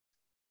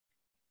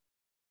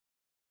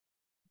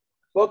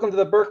Welcome to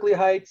the Berkeley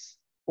Heights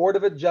Board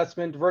of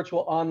Adjustment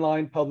virtual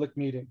online public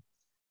meeting.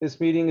 This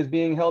meeting is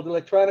being held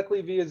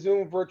electronically via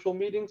Zoom virtual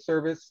meeting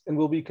service and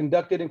will be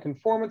conducted in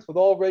conformance with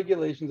all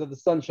regulations of the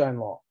Sunshine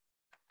Law.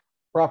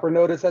 Proper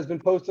notice has been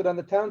posted on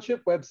the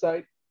township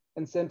website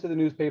and sent to the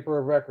newspaper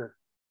of record.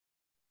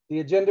 The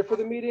agenda for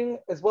the meeting,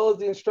 as well as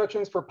the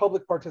instructions for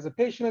public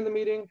participation in the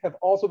meeting, have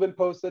also been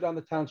posted on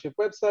the township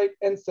website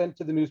and sent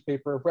to the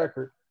newspaper of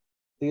record.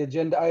 The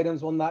agenda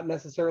items will not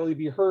necessarily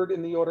be heard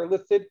in the order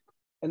listed,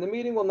 and the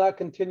meeting will not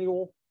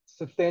continue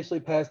substantially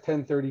past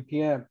 10:30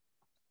 p.m.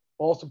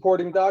 All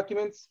supporting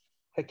documents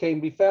can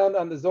be found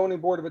on the Zoning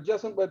Board of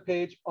Adjustment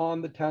webpage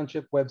on the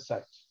township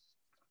website.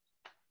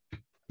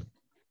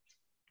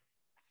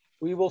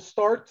 We will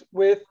start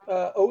with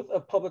oath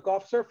of public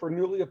officer for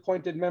newly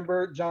appointed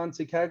member John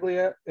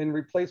Cicaglia in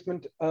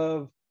replacement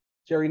of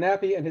Jerry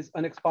Nappy and his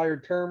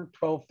unexpired term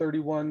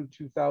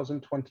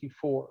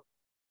 12/31/2024.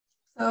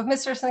 So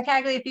Mr.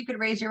 Cicaglia, if you could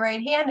raise your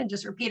right hand and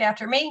just repeat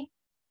after me.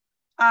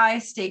 I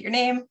state your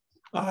name.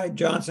 I,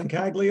 John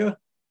Cicaglia,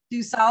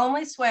 Do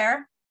solemnly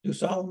swear. do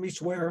solemnly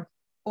swear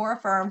Or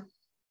affirm.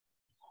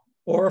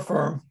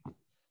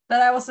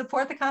 That I will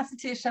support the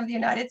Constitution of the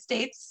United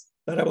States.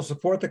 I will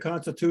support the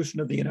Constitution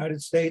of the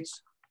United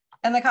States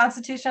And the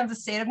Constitution of the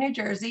State of New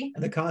Jersey.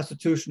 and the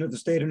Constitution of the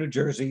State of New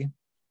Jersey,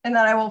 And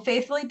that I will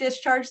faithfully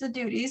discharge the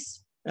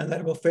duties. and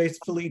that I will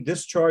faithfully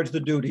discharge the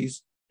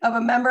duties Of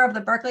a member of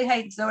the Berkeley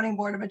Heights Zoning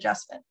Board of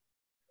Adjustment.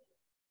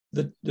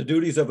 the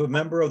duties of a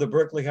member of the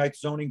Berkeley Heights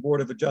Zoning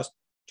Board of Adjustment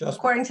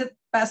According to the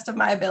best of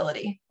my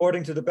ability.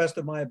 according to the best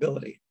of my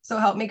ability. So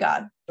help me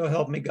God. So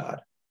help me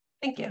God.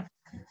 Thank you.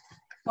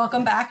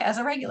 Welcome back as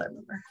a regular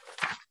member.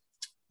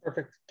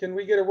 Perfect. Can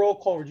we get a roll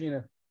call,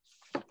 Regina?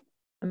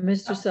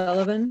 Mr.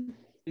 Sullivan,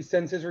 He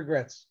sends his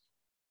regrets.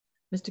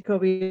 Mr.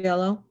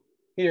 Coviello,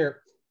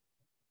 Here.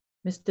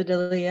 Mr.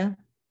 D'Elia,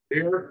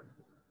 Here.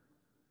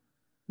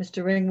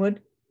 Mr.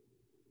 Ringwood,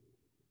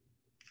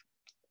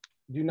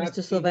 Do not Mr. speak at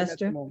the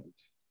Sylvester? moment.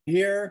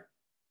 Here.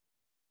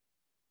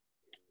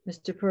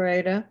 Mr.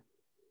 Pareda,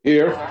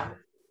 Here.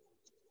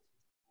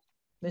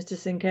 Mr.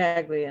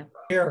 Cicaglia.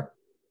 Here.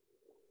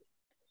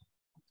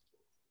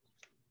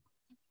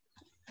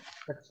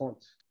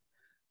 Excellent.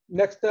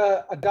 Next,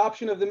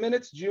 adoption of the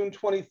minutes, June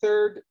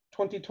 23rd,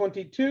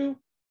 2022.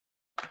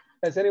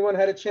 Has anyone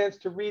had a chance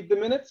to read the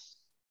minutes?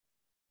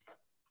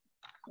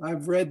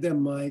 I've read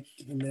them, Mike,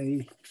 and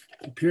they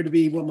appear to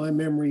be what my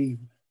memory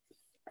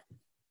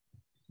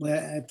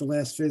at the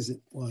last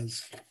visit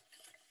was.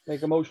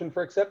 Make a motion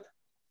for accept.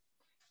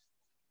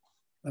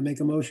 I make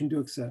a motion to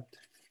accept.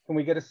 Can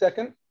we get a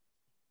second?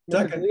 Mr.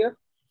 Second. D'Elia?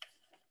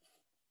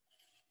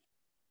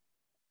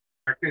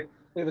 Second.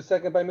 We have a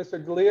second by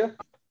Mr. D'Elia.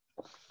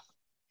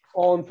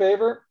 All in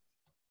favor?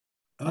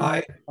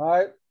 Aye.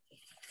 Aye.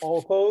 All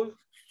opposed?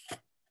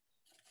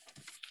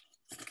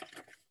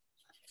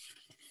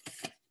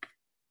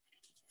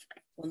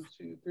 One,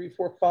 two, three,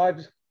 four,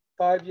 five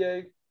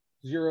yay,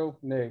 0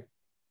 nay.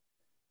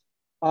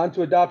 On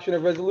to adoption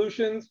of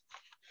resolutions.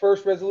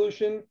 First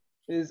resolution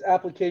is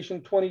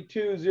application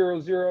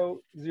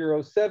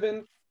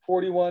 220007,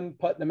 41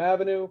 Putnam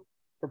Avenue,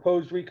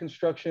 proposed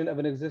reconstruction of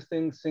an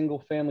existing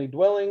single-family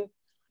dwelling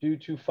due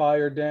to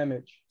fire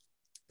damage.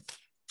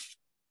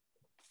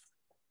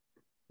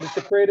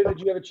 Mr. Prada, did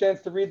you have a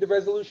chance to read the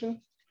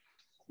resolution?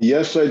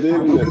 Yes, I did,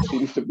 and it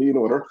seems to be in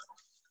order.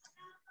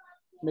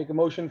 Make a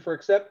motion for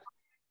accept.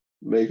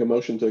 Make a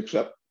motion to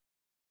accept.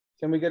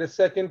 Can we get a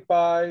second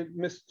by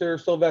Mr.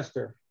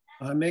 Sylvester?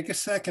 I make a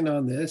second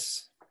on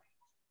this.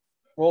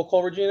 Roll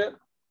call, Regina?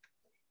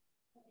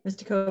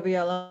 Mr.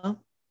 Coviello,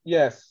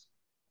 Yes.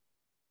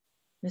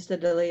 Mr.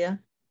 D'Elia,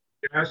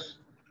 Yes.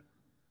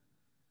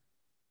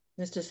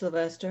 Mr.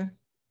 Sylvester,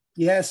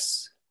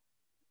 Yes.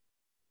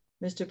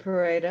 Mr.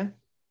 Pareda.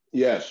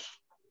 Yes.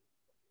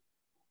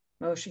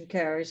 Motion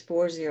carries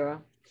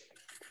 4-0.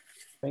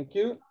 Thank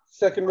you.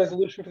 Second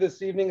resolution for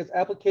this evening is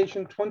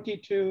application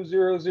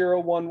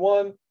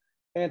 220011,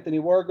 Anthony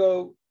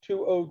Wargo,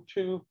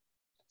 202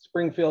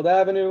 Springfield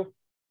Avenue,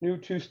 new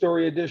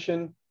 2-story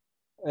addition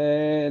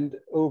and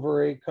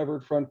over a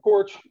covered front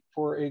porch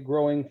for a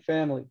growing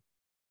family.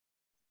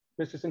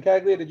 Mr.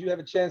 Cicaglia, did you have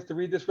a chance to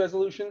read this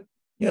resolution?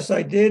 Yes,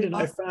 I did, and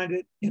I find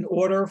it in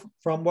order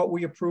from what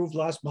we approved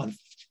last month.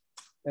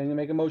 And you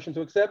make a motion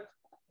to accept?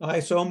 I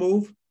so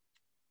move.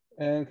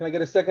 And can I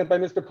get a second by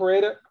Mr.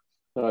 Pareda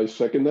I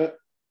second that.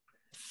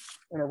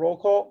 and a roll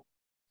call?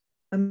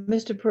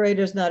 Mr. Pareda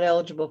is not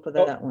eligible for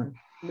that one.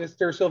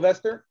 Mr.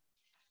 Sylvester?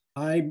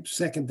 I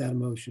second that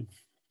motion.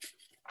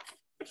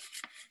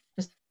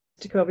 Mr.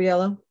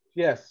 Coviello,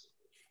 Yes.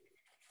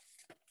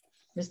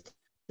 Mr.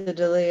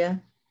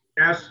 D'Elia,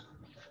 Yes.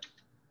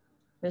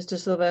 Mr.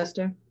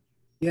 Sylvester,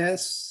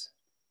 Yes.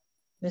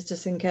 Mr.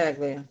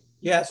 Cicaglia.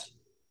 Yes.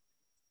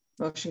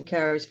 Motion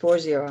carries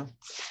 4-0.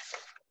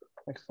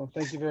 Excellent.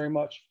 Thank you very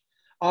much.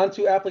 On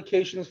to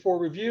applications for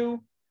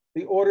review.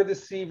 The order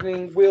this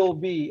evening will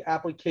be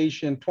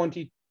application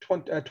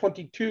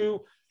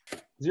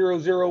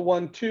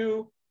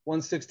 220012,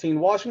 116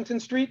 Washington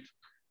Street.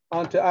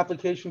 On to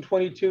application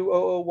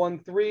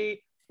 220013,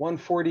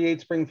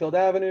 148 Springfield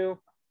Avenue,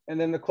 and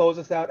then to close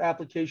us out,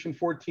 application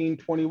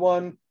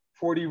 1421,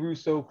 40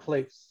 Russo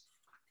Place.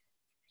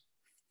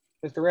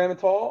 Mr.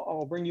 Ramatal,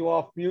 I'll bring you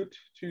off mute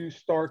to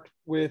start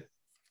with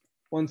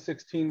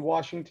 116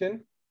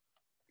 Washington.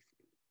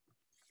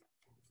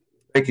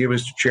 Thank you,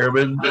 Mr.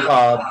 Chairman.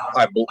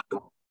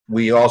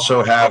 We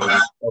also have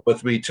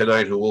with me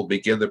tonight who will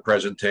begin the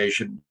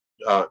presentation,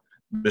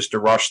 Mr.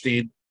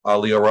 Rothstein.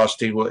 Leo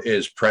Rothstein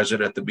is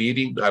present at the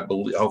meeting. I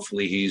believe,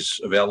 hopefully he's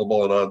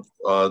available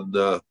and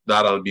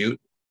not on mute.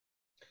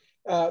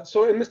 And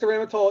Mr.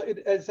 Ramatal,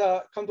 it has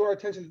come to our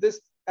attention that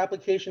this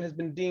application has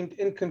been deemed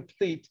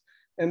incomplete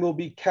and will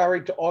be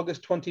carried to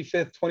August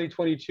 25th,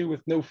 2022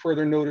 with no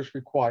further notice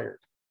required.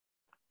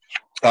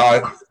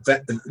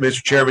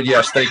 Mr. Chairman,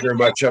 yes, thank you very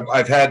much.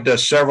 I've had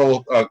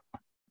several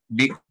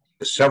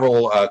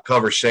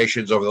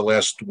conversations over the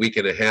last week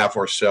and a half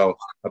or so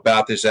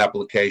about this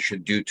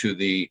application due to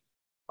the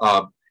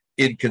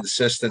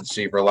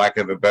inconsistency, for lack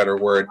of a better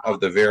word, of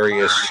the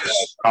various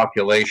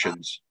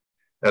calculations.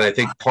 And I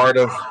think part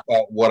of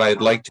what I'd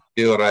like to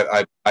do, and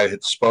I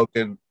had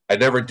spoken, I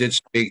never did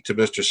speak to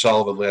Mr.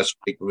 Sullivan last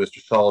week, but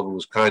Mr. Sullivan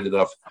was kind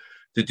enough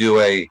to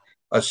do a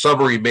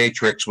summary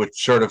matrix,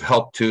 which sort of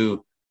helped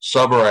to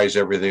summarize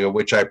everything, of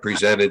which I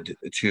presented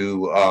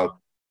to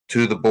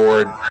the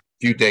board a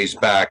few days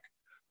back.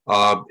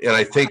 And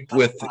I think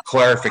with the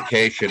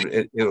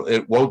clarification,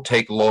 it won't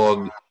take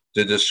long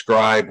to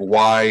describe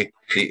why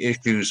the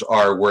issues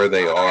are where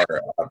they are,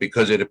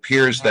 because it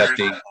appears that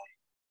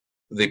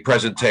the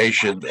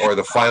presentation or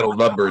the final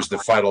numbers, the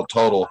final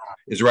total,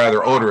 is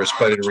rather onerous,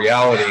 but in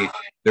reality,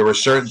 there were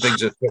certain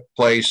things that took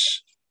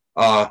place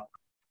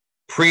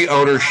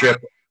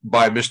pre-ownership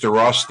by Mr.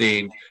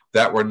 Rothstein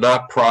that were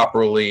not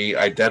properly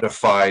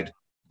identified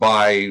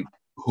by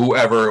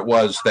whoever it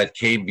was that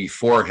came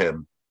before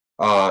him.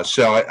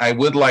 So I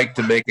would like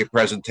to make a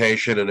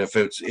presentation, and if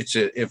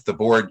if the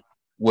board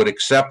would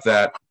accept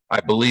that, I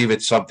believe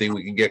it's something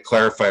we can get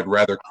clarified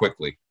rather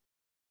quickly.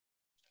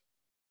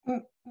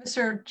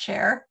 Mr.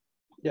 Chair.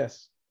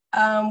 Yes.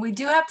 We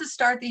do have to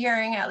start the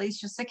hearing, at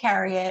least just to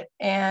carry it.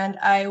 And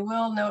I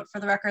will note for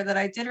the record that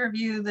I did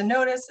review the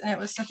notice and it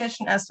was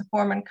sufficient as to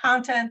form and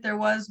content. There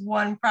was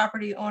one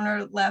property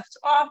owner left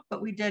off,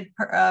 but we did,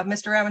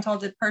 Mr. Ramatal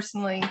did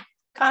personally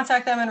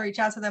contact them and reach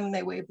out to them and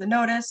they waived the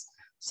notice.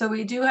 So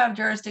we do have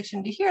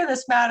jurisdiction to hear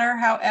this matter.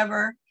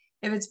 However,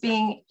 if it's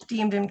being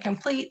deemed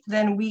incomplete,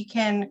 then we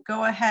can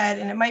go ahead,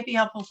 and it might be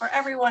helpful for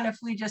everyone if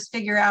we just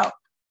figure out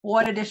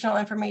what additional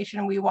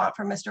information we want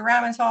from Mr.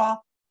 Ramatal,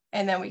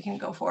 and then we can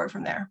go forward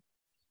from there.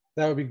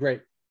 That would be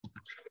great.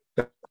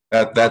 I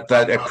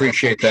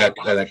appreciate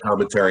that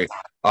commentary.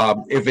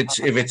 If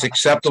it's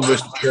acceptable,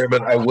 Mr.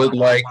 Chairman, I would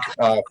like,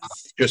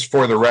 just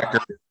for the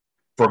record,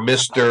 for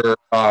Mr.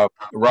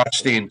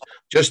 Rothstein,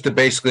 just to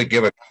basically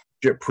give a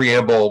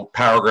preamble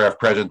paragraph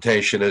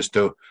presentation as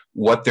to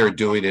what they're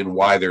doing and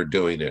why they're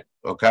doing it.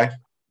 Okay,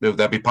 would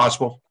that be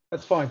possible?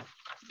 That's fine.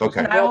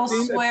 Okay. And I will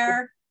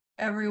swear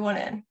everyone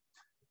in.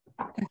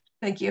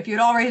 Thank you. If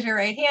you'd all raise your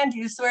right hand, do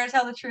you swear to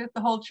tell the truth,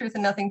 the whole truth,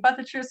 and nothing but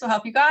the truth, so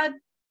help you God?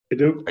 I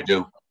do. I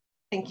do.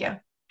 Thank you.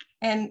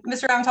 And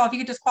Mr. Ramatal, if you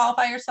could just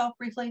qualify yourself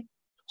briefly.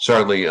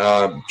 Certainly.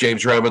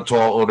 James Ramatal,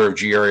 owner of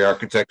G-Area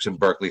Architects in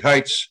Berkeley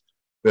Heights.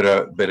 Been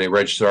a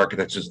registered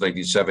architect since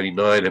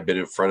 1979. Have been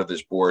in front of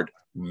this board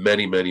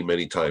many, many,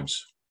 many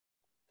times.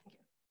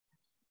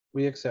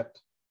 We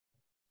accept.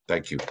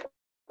 Thank you.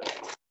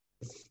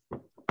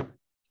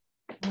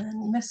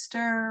 And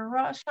Mr.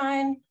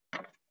 Rothstein.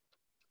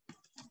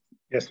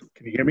 Yes,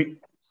 can you hear me?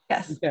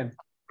 Yes. You can.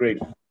 Great.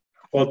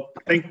 Well,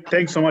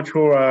 thanks so much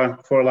for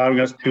allowing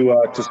us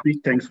to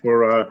speak. Thanks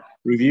for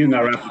reviewing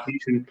our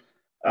application.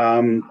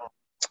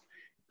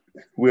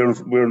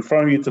 We're in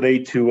front of you today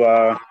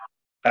to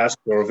ask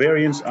for a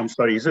variance. I'm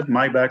sorry, is it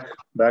my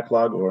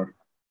backlog or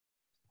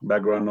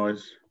background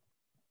noise?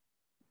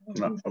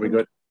 No, are we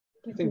good?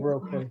 I think we're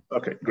okay.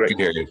 Okay, great. I can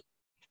hear you.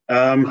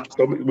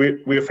 So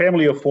we're a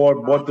family of four,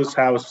 bought this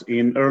house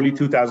in early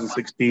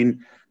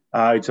 2016.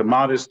 It's a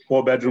modest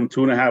 4-bedroom,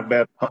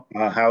 2.5-bed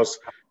house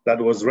that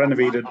was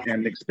renovated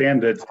and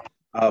expanded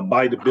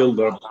by the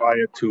builder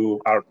prior to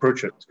our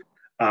purchase.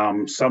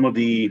 Some of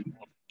the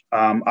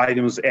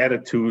items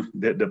added to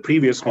the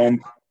previous home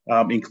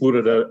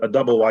included a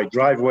double wide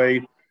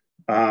driveway,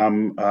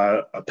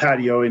 a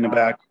patio in the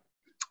back,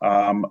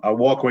 a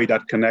walkway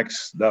that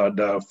connects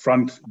the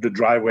front, the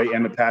driveway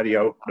and the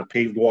patio, the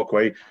paved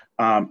walkway,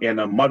 and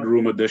a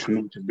mudroom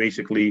addition, which is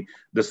basically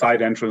the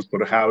side entrance for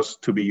the house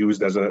to be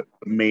used as a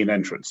main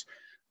entrance.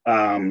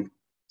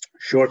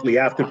 Shortly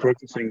after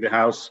purchasing the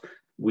house,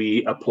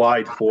 we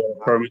applied for a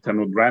permit and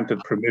were granted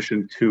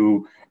permission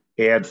to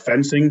add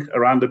fencing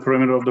around the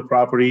perimeter of the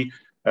property,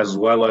 as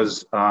well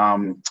as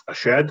a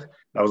shed.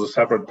 That was a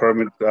separate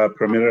permit,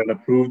 permitted and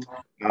approved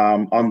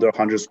under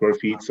 100 square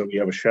feet. So we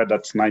have a shed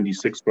that's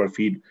 96 square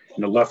feet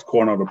in the left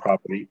corner of the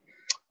property.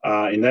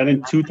 And then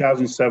in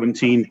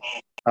 2017,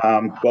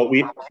 well,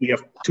 we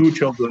have 2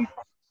 children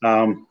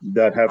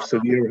that have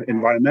severe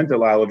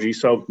environmental allergies.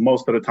 So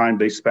most of the time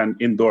they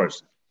spend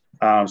indoors.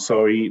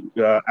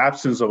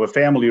 Absence of a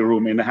family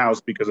room in the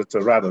house because it's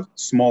a rather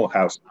small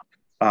house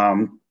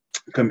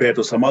compared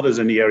to some others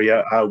in the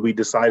area. We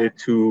decided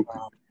to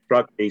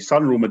construct a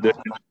sunroom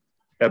addition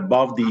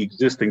above the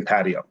existing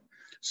patio.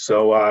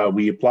 So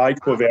we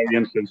applied for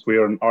variance since we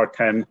are an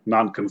R10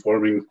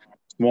 non-conforming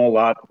small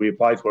lot. We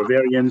applied for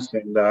variance,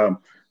 and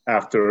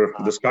after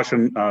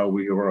discussion,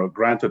 we were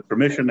granted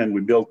permission, and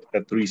we built a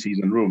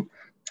 3-season room.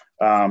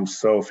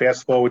 So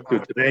fast forward to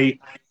today,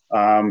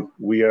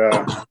 we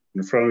are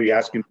in front of you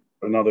asking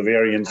for another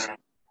variance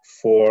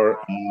for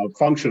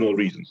functional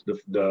reasons.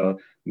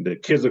 The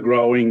kids are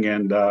growing,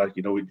 and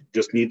we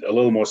just need a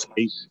little more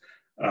space.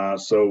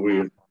 So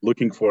we're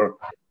looking for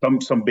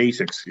some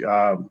basics.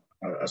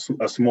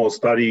 A small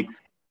study,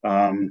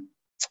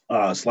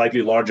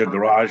 slightly larger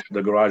garage.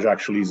 The garage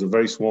actually is a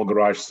very small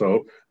garage,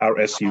 so our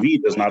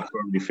SUV does not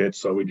currently fit.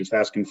 So we're just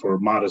asking for a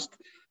modest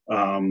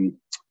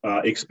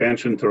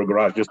expansion to a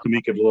garage just to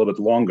make it a little bit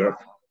longer.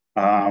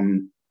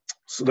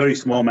 So very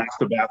small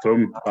master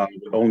bathroom,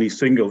 with only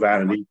single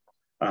vanity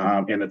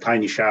and a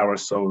tiny shower.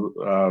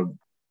 So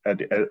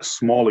a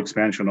small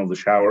expansion of the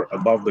shower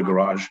above the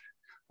garage,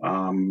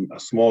 a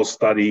small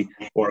study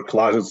or a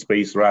closet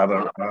space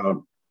rather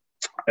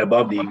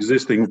above the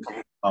existing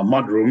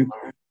mudroom,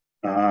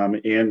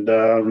 and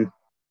a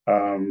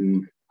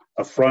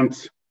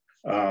front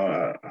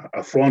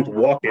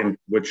walk-in,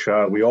 which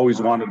we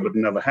always wanted but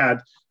never had,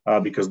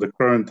 because the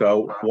current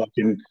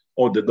walk-in,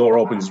 the door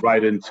opens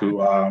right into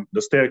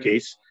the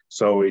staircase,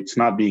 so it's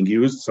not being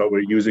used. So we're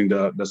using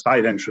the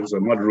side entrance, the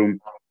mudroom,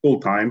 full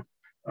time.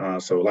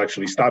 So we'll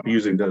actually stop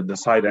using the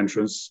side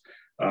entrance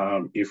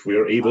if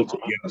we're able to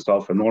get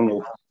ourselves a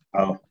normal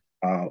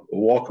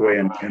walkway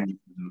and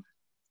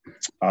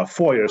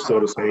foyer, so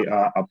to say,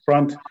 up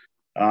front.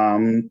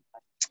 And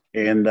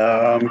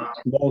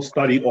small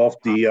study off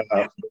the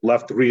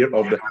left rear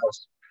of the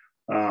house,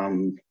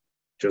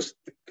 just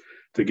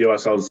to give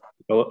ourselves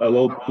a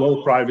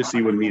little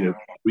privacy when needed,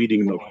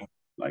 reading note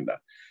like that.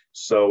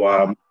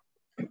 So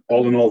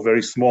all in all,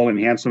 very small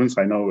enhancements.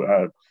 I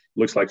know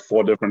looks like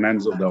 3 different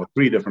ends of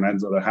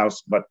the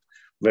house, but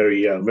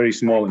very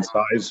small in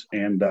size,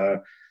 and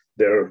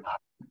they're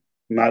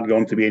not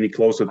going to be any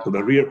closer to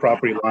the rear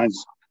property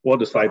lines or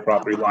the side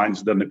property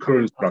lines than the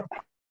current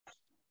structure.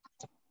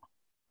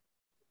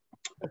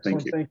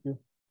 Excellent, Thank you.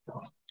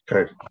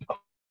 Okay.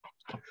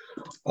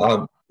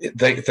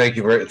 Thank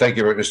you,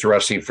 Mr.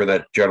 Rusty, for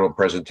that general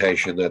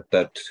presentation.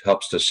 That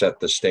helps to set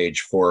the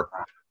stage for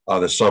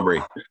the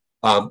summary.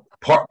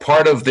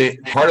 Part of the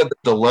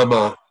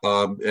dilemma,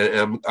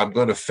 and I'm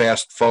going to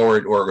fast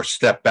forward or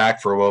step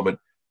back for a moment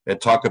and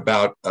talk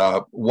about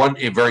a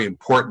very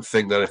important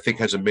thing that I think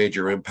has a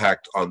major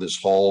impact on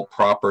this whole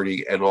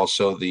property and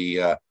also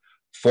the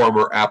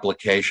former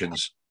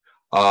applications.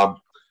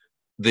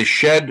 The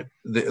shed,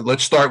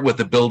 let's start with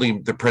the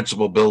building, the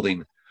principal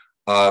building.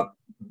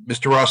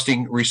 Mr.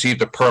 Rothstein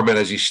received a permit,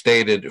 as he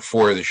stated,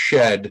 for the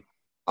shed.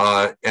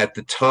 At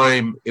the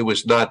time, it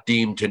was not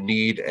deemed to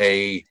need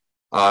a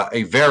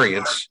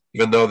variance,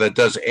 even though that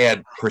does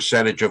add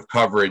percentage of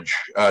coverage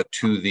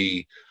to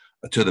the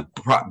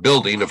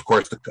building, of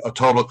course, the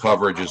total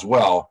coverage as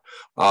well.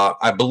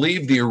 I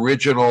believe the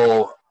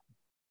original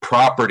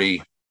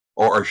property,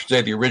 or I should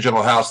say the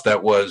original house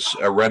that was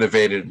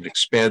renovated and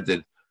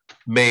expanded,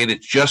 made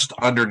it just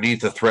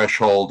underneath the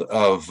threshold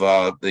of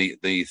the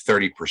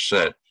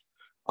 30%.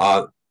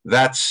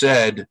 That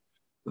said,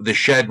 the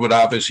shed would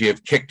obviously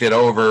have kicked it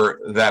over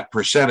that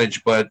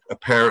percentage, but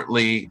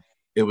apparently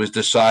it was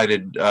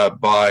decided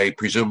by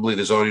presumably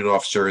the zoning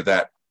officer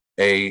that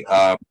a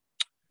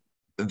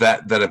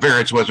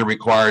variance wasn't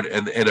required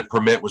and a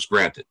permit was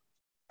granted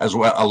as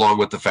well, along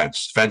with the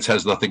fence. Fence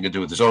has nothing to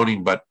do with the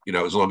zoning, but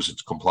as long as it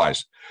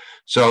complies.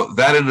 So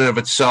that in and of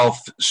itself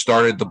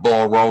started the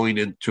ball rolling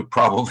into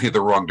probably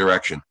the wrong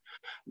direction.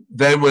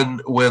 Then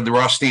when the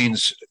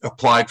Rothsteins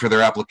applied for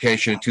their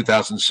application in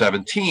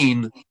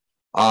 2017,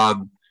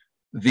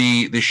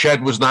 the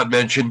shed was not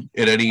mentioned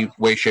in any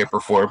way, shape, or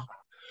form.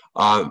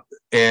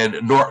 And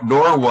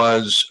nor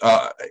was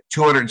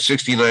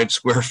 269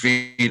 square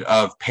feet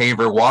of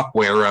paver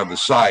walkway around the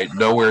side,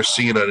 nowhere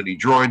seen on any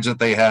drawings that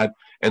they had.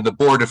 And the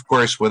board, of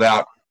course,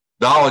 without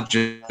knowledge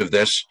of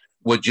this,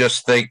 would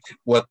just think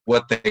what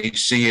they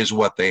see is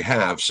what they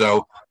have.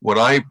 So when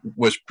I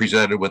was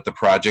presented with the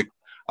project,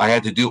 I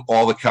had to do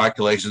all the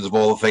calculations of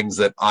all the things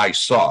that I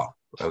saw.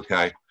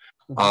 Okay.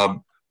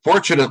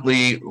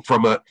 Fortunately,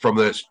 from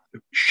the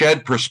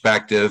shed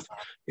perspective,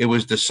 it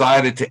was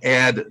decided to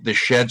add the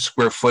shed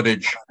square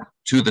footage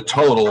to the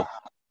total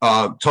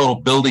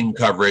building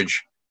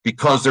coverage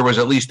because there was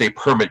at least a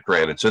permit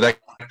granted. So that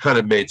kind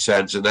of made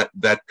sense, and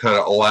that kind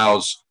of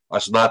allows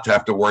us not to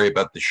have to worry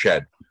about the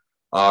shed.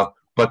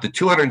 But the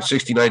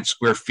 269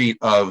 square feet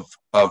of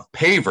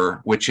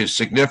paver, which is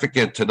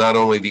significant to not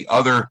only the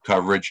other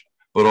coverage,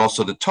 but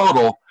also the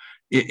total,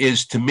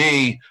 is to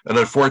me an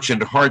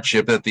unfortunate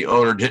hardship that the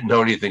owner didn't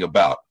know anything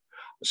about.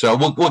 So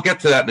we'll get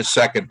to that in a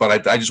second,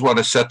 but I just want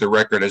to set the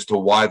record as to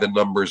why the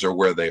numbers are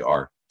where they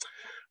are.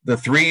 The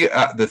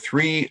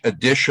three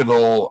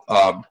additional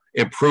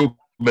improvements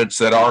documents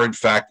that are in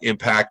fact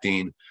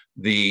impacting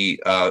the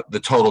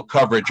total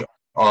coverage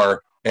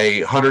are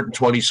a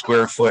 120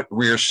 square foot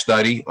rear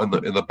study in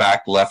the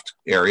back left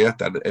area.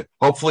 That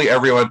hopefully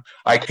everyone,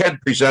 I can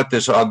present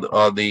this on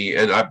the,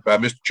 and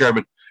Mr.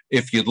 Chairman,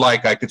 if you'd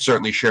like, I could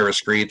certainly share a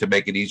screen to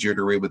make it easier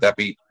to read. Would that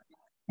be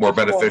more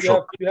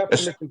beneficial? You have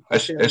permission for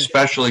sharing.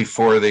 Especially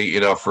for the,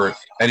 you know, for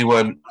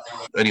anyone,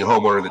 any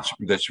homeowner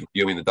that's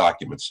reviewing the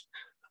documents.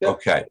 Yep.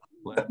 Okay,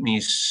 let me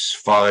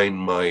find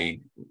my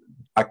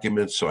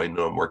documents so I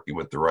know I'm working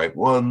with the right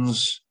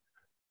ones.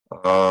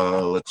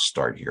 Let's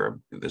start here.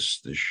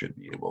 This should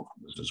be able,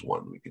 this is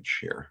one we could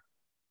share.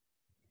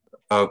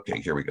 Okay,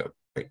 here we go.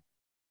 Great.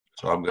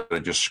 So I'm going to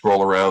just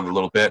scroll around a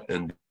little bit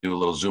and do a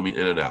little zooming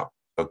in and out.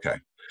 Okay.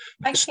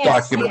 I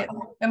can't see it.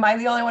 Am I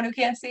the only one who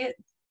can't see it?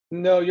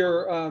 No,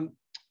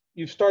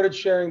 you've started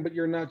sharing, but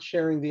you're not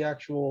sharing the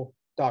actual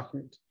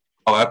document.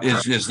 Oh,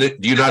 is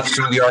it? Do you not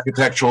see the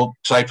architectural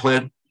site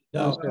plan?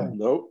 No,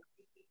 Nope.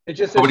 It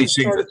just says Nobody you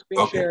sees started it. screen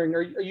Okay. sharing.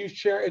 Are you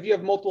sharing? If you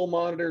have multiple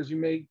monitors, you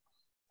may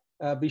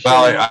be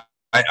sharing. Well,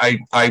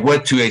 I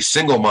went to a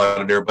single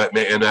monitor, but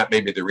and that may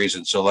be the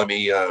reason. So let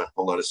me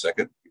hold on a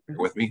second. Bear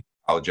with me.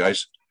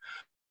 Apologize.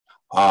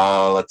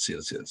 Let's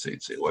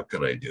see. What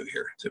can I do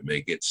here to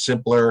make it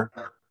simpler?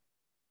 It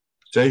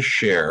says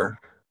share.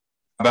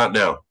 How about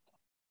now?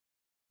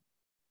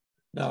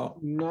 no.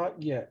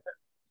 Not yet.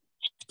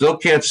 Still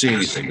can't see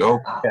anything.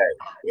 Okay.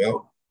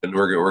 Well, and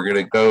we're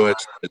gonna go.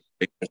 It's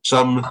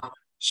some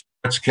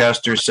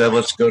sportscaster said,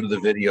 let's go to the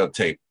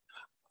videotape.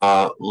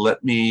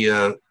 Let me.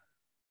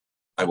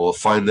 I will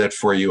find that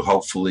for you.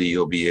 Hopefully,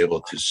 you'll be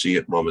able to see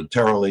it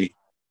momentarily.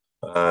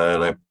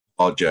 And I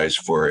apologize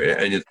for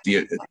it. And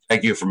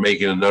thank you for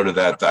making a note of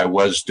that. I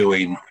was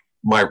doing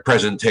my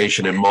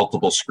presentation in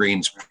multiple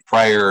screens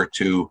prior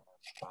to,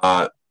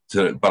 but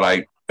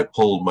I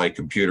pulled my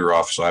computer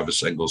off, so I have a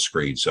single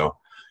screen. So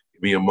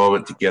give me a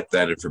moment to get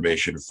that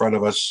information in front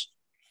of us,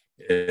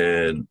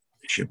 and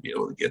I should be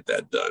able to get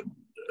that done.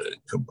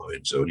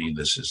 Combined zoning.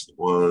 This is the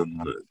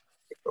one.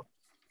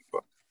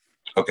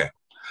 Okay.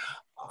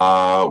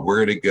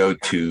 We're going to go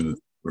to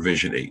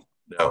revision 8.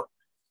 Now,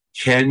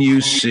 can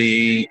you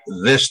see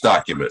this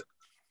document?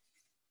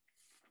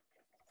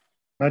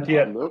 Not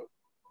yet. Nope.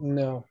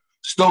 No.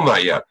 Still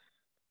not yet.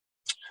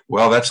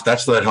 Well,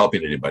 that's not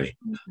helping anybody.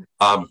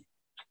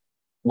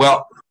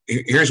 Well,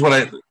 here's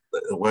what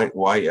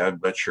why I'm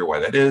not sure why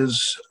that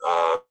is.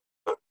 I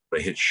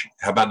hit.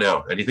 How about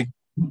now? Anything?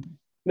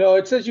 No,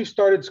 it says you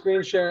started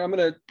screen sharing. I'm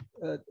going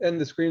to end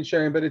the screen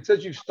sharing, but it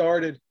says you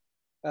started.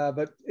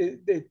 But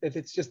if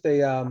it's just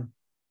a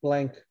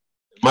blank.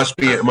 It must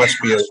be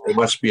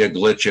a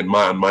glitch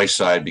on my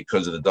side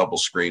because of the double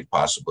screen,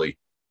 possibly.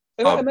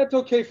 And that's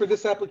okay for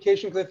this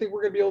application, because I think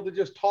we're going to be able to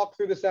just talk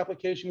through this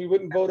application. We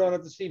wouldn't vote on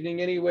it this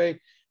evening anyway.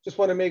 Just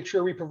want to make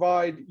sure we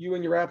provide you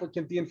and your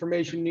applicant the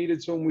information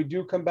needed. So when we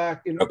do come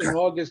back in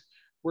August,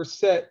 we're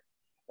set.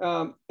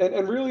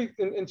 And really,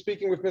 in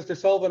speaking with Mr.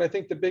 Sullivan, I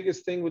think the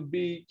biggest thing would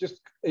be just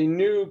a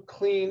new,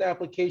 clean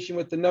application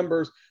with the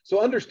numbers.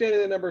 So understanding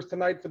the numbers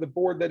tonight for the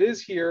board that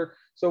is here,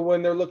 so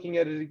when they're looking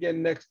at it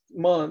again next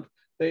month,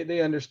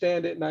 they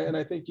understand it. And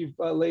I think you've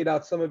laid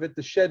out some of it.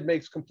 The shed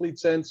makes complete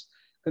sense,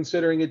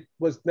 considering it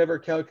was never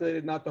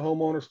calculated, not the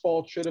homeowner's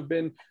fault, should have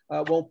been,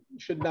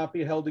 should not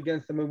be held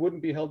against them. It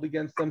wouldn't be held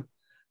against them.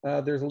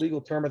 There's a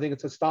legal term, I think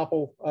it's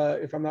estoppel,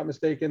 if I'm not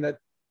mistaken, that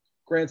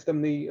grants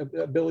them the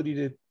ability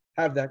to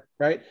have that,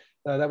 right?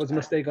 That was a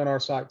mistake on our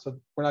side. So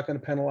we're not going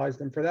to penalize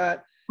them for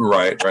that.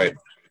 Right.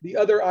 The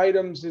other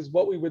items is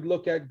what we would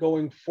look at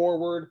going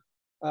forward.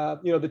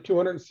 The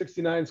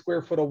 269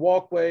 square foot of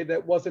walkway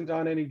that wasn't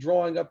on any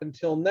drawing up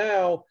until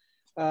now.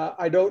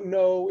 I don't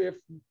know if,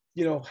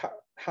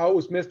 how it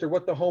was missed or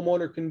what the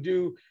homeowner can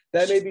do.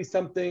 That may be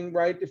something,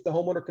 right? If the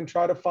homeowner can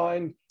try to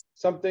find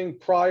something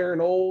prior,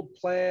 an old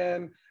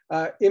plan,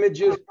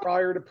 images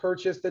prior to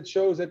purchase that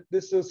shows that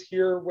this is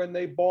here when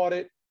they bought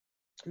it,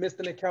 missed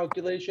in a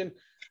calculation,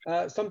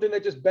 something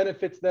that just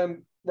benefits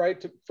them,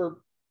 right? For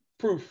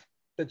proof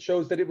that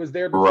shows that it was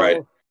there before.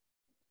 Right.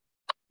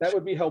 That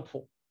would be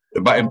helpful.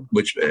 By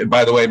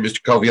the way,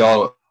 Mr.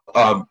 Coviello,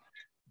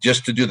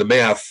 just to do the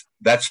math,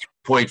 that's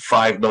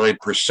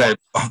 0.59%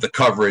 of the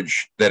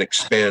coverage that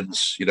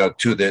expands,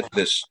 to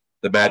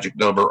the magic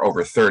number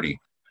over 30.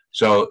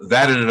 So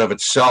that in and of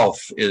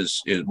itself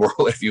is more,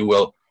 if you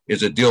will,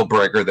 is a deal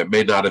breaker that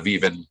may not have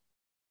even,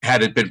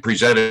 had it been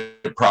presented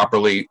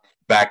properly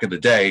back in the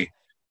day,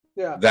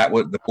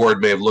 the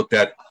board may have looked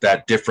at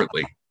that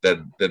differently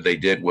than they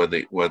did when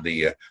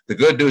the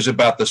good news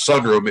about the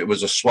sunroom, it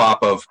was a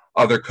swap of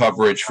other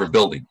coverage for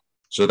building.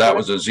 So that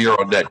was a zero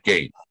net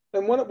gain.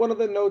 And one of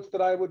the notes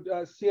that I would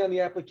see on the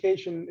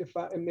application,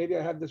 and maybe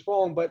I have this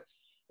wrong, but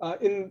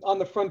on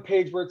the front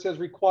page where it says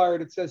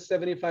required, it says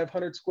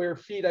 7,500 square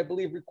feet. I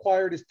believe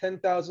required is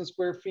 10,000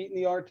 square feet in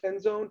the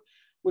R10 zone,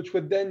 which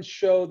would then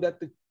show that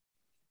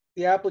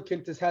the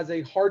applicant has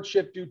a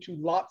hardship due to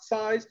lot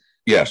size.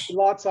 Yes. The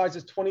lot size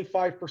is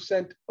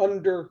 25%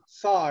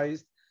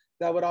 undersized.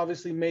 that would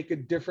obviously make a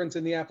difference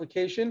in the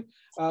application.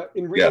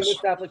 In reading Yes.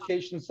 this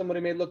application, somebody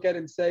may look at it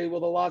and say,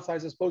 well, the lot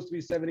size is supposed to be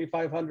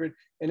 7,500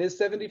 and is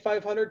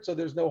 7,500, so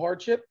there's no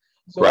hardship.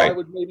 So I Right.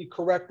 would maybe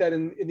correct that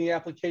in the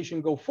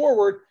application go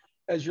forward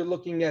as you're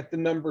looking at the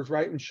numbers,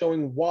 right, and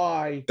showing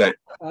why That-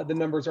 the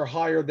numbers are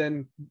higher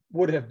than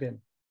would have been.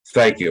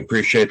 Thank you.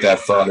 Appreciate that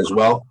thought as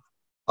well.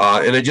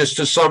 And then just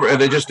in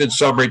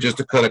summary, just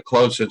to kind of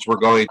close, since we're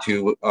going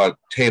to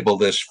table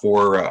this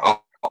for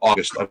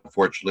August,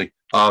 unfortunately.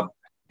 The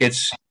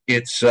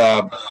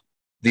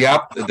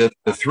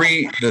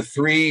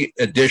three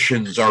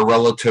additions are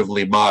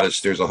relatively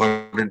modest. There's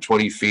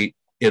 120 feet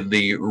in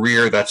the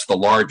rear. That's the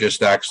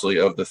largest actually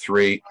of the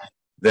three.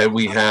 Then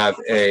we have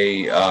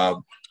a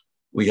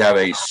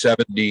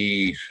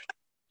 70.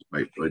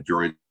 My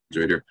drawing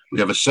right here. We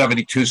have a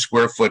 72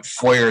 square foot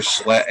foyer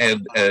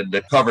and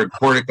a covered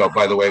portico,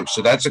 by the way.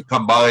 So that's a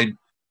combined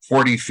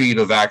 40 feet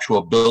of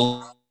actual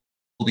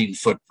building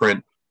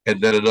footprint,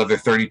 and then another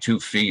 32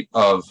 feet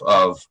of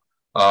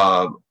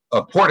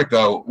a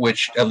portico,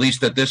 which at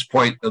least at this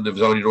point in the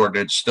zoning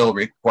ordinance still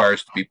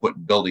requires to be put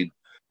in building.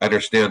 I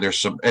understand there's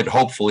some, and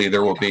hopefully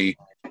there will be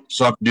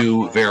some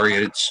new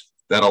variance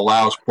that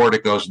allows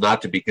porticos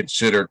not to be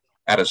considered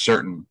at a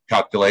certain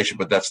calculation,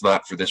 but that's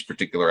not for this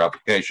particular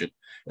application.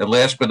 And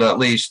last but not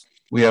least,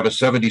 we have a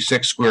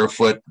 76 square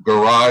foot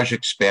garage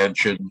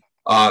expansion,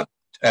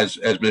 as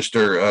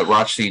Mr.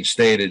 Rothstein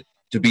stated,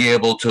 to be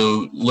able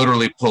to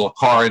literally pull a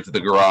car into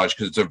the garage,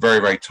 because it's a very,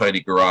 very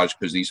tiny garage,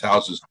 because these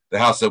houses, the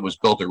house that was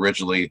built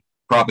originally,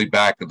 probably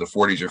back in the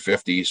 40s or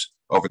 50s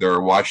over there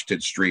on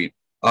Washington Street,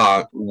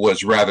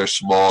 was rather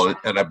small.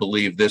 And I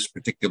believe this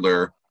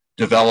particular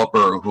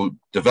developer who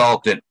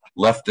developed it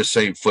left the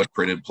same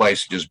footprint in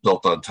place, just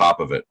built on top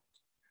of it.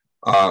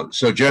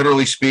 So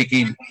generally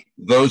speaking,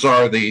 those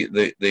are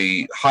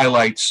the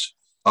highlights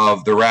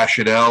of the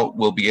rationale.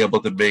 We'll be able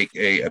to make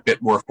a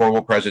bit more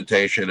formal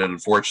presentation, and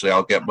unfortunately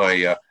I'll get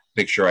my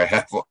make sure I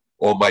have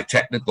all my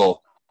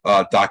technical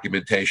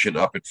documentation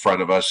up in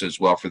front of us as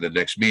well for the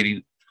next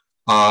meeting.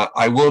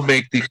 I will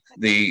make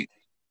the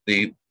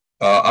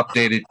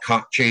updated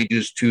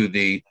changes to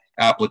the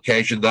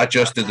application, not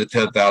just in the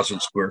 10,000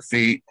 square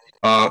feet,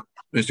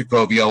 Mr.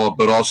 Coviello,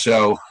 but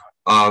also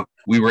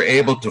we were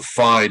able to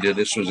find, and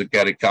this was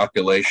again a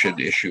calculation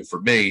issue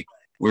for me,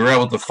 we were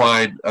able to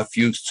find a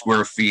few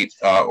square feet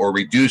or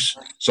reduce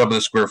some of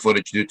the square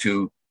footage due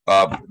to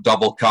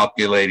double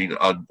calculating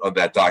on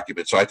that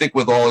document. So I think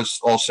with all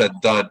said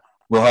and done,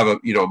 we'll have a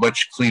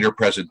much cleaner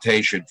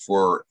presentation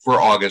for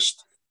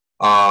August,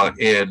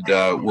 and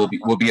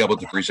we'll be able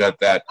to present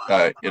that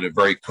in a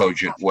very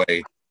cogent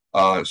way,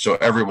 so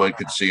everyone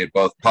can see it,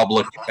 both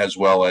public as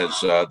well as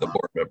the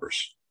board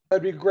members.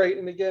 That'd be great.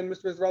 And again,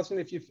 Mr. Rothstein,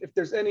 if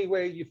there's any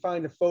way you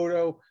find a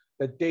photo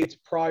that dates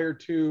prior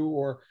to,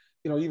 or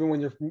even when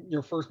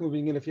you're first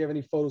moving in, if you have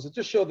any photos that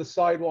just show the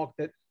sidewalk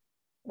that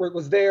where it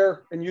was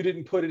there and you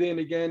didn't put it in,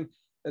 again,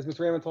 as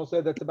Mr. Amantal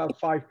said, that's about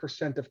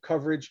 5% of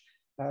coverage,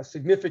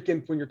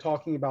 significant when you're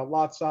talking about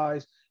lot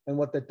size and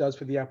what that does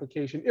for the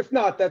application. If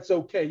not, that's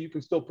okay. You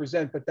can still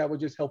present, but that would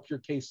just help your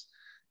case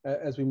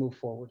as we move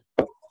forward.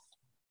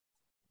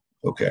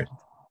 Okay.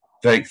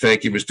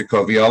 Thank you, Mr.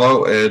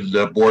 Coviello, and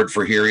the board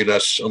for hearing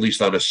us, at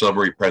least on a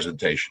summary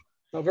presentation.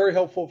 Very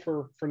helpful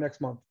for next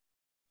month.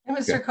 And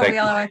Mr. Okay,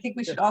 Coviello, I think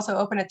we should also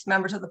open it to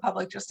members of the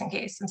public just in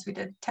case, since we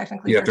did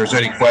technically. Yeah, if there's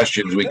any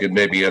questions, we could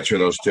maybe answer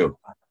those too.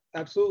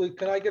 Absolutely.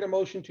 Can I get a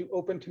motion to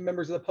open to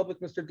members of the public,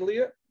 Mr.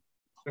 D'Elia?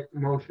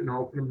 Second motion,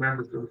 open to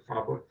members of the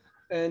public.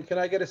 And can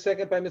I get a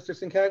second by Mr.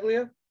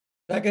 Sincaglia?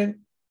 Second.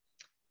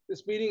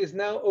 This meeting is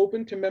now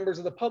open to members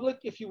of the public.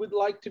 If you would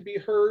like to be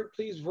heard,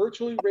 please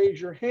virtually raise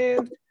your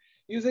hand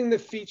using the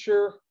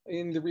feature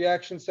in the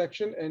reaction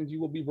section, and you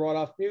will be brought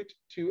off mute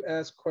to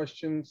ask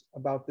questions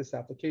about this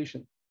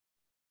application.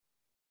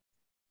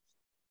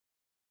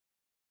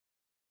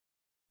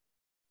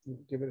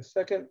 Give it a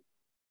second.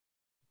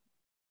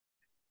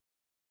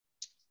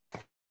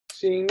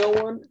 Seeing no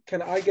one,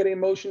 can I get a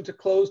motion to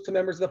close to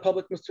members of the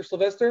public, Mr.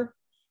 Sylvester?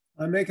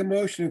 I make a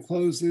motion to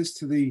close this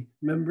to the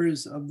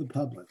members of the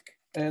public.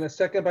 And a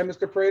second by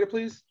Mr. Pereira,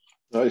 please.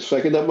 I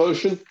second that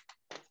motion.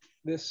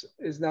 This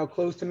is now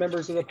closed to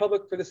members of the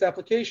public for this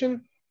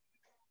application.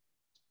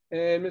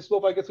 And Ms.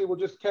 Wolf, I guess we will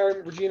just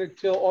carry Regina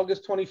till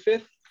August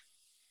 25th.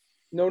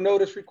 No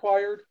notice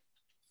required.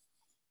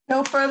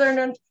 No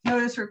further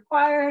notice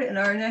required, and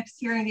our next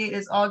hearing date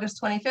is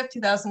August 25th,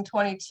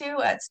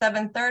 2022 at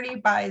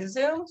 7:30 by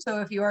Zoom.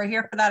 So if you are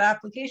here for that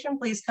application,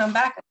 please come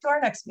back to our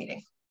next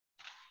meeting.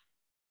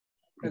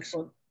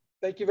 Excellent.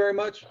 Thank you very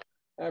much.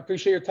 I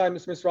appreciate your time,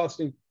 Mr.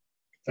 Rothstein.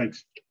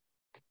 Thanks.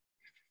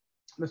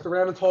 Mr.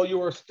 Raventhal,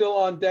 you are still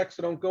on deck,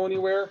 so don't go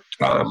anywhere.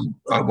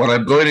 What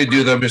I'm going to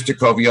do, though, Mr.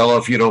 Coviello,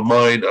 if you don't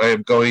mind, I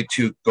am going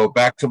to go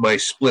back to my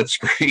split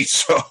screen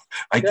so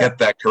I get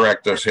that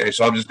correct. Okay,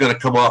 so I'm just going to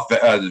come off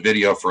the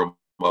video for a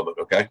moment.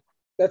 Okay.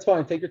 That's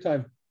fine. Take your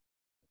time.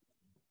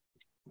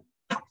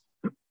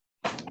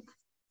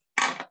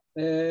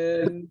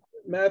 And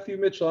Matthew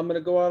Mitchell, I'm going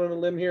to go out on a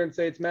limb here and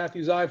say it's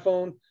Matthew's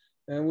iPhone.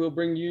 And we'll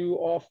bring you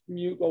off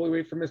mute while we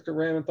wait for Mr.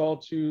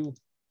 Ramenthal to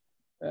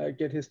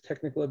get his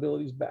technical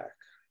abilities back.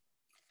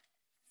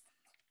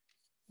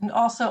 And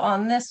also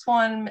on this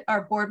one,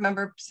 our board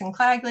member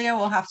Sinclaglia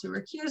will have to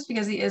recuse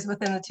because he is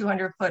within the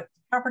 200-foot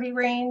property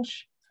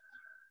range.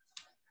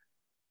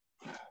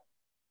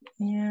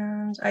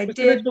 And I Mr.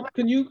 did. Mitchell,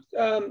 can you,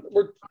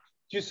 do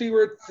you see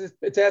where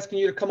it's asking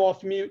you to come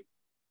off mute?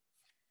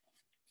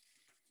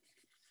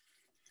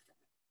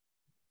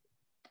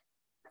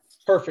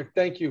 Perfect,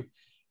 thank you.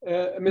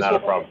 Ms. Not a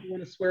Wolf, problem. you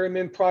want to swear him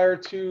in prior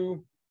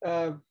to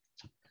Mr.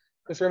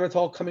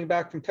 Ramenthal coming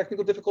back from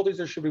technical difficulties,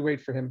 or should we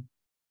wait for him?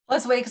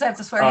 Let's wait because I have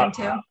to swear him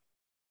too.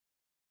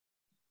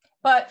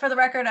 But for the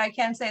record, I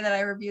can say that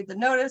I reviewed the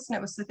notice and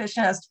it was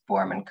sufficient as to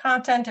form and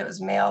content. It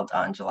was mailed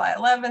on July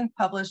 11th,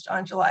 published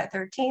on July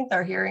 13th.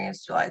 Our hearing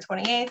is July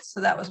 28th. So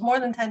that was more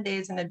than 10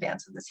 days in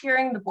advance of this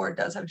hearing. The board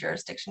does have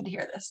jurisdiction to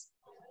hear this.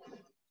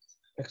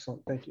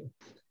 Excellent, thank you.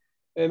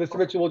 And Mr.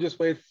 Mitchell, we'll just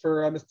wait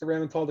for Mr.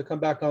 Ramenthal to come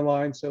back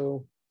online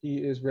so he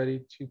is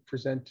ready to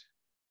present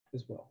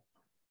as well.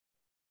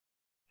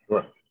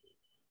 Sure.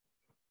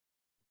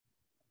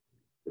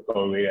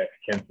 Only I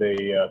can say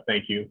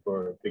thank you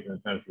for taking the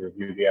time to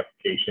review the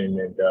application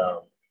and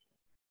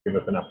give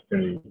us an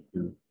opportunity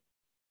to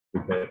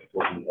present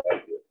what we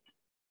have here.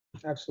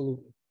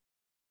 Absolutely.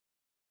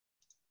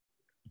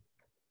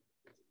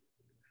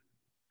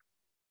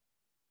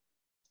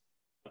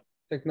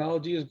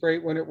 Technology is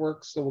great when it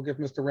works, so we'll give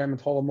Mr.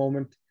 Ramenthal a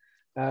moment.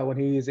 When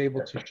he is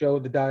able to show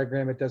the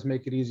diagram, it does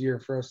make it easier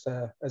for us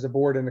as a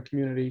board and the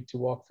community to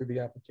walk through the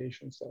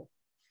application. So.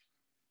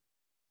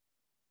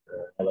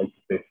 I like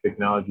to say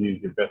technology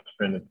is your best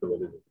friend until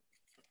it isn't.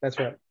 That's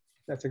right.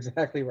 That's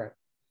exactly right.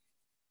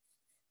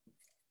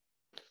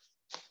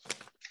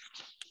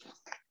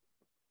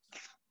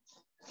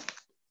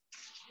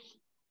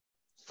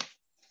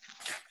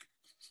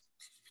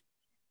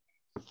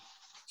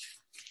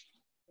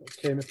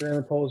 Okay, Mr.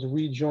 Ramenthal is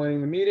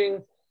rejoining the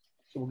meeting,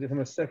 so we'll give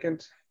him a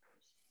second.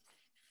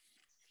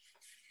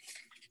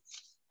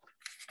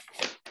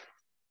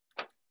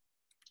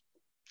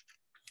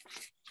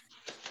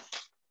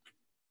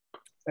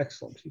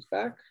 Excellent, he's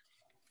back.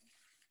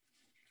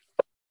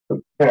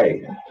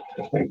 Okay,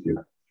 thank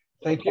you.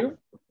 Thank you.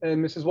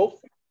 And Mrs.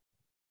 Wolf?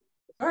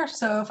 Sure,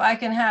 so if I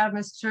can have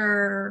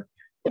Mr.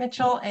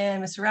 Mitchell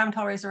and Mr.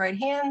 Ramenthal raise their right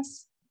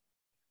hands.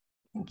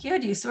 Thank you.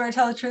 Do you swear to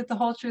tell the truth, the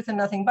whole truth, and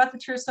nothing but the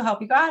truth, so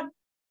help you God?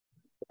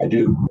 I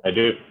do. I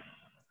do.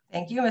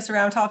 Thank you. Mr.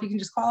 Ramenthal, if you can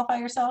just qualify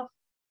yourself.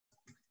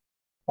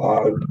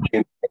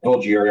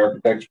 GRE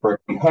Architects,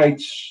 Berkeley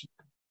Heights.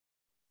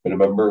 Been a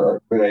member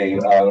of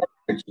architects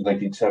since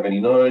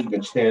 1979,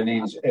 good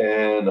standings,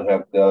 and I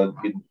have been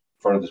in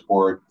front of this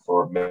board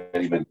for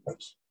many, many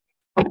times.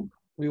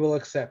 We will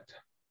accept.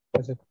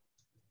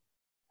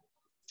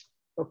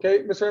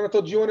 Okay, Mr.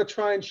 Ramenthal, do you want to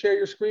try and share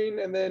your screen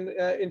and then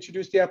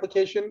introduce the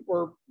application,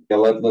 or? Yeah,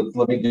 let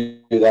me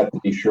do that to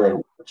be sure it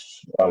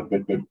works.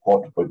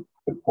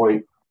 Good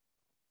point.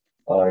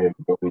 I am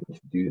going to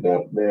do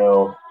that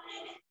now.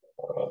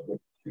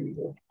 Let's see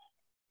here.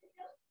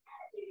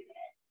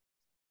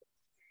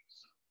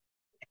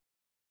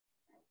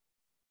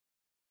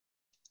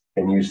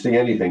 Can you see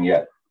anything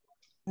yet?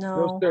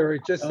 No, sir.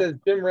 It just says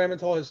Jim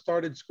Ramenthal has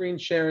started screen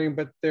sharing,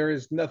 but there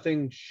is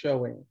nothing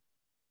showing.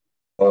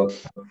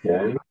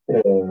 Okay.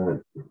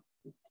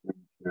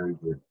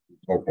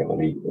 Okay, let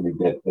me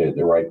get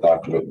the right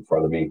document in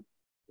front of me.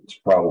 It's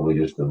probably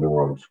just on the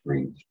wrong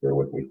screen. Just bear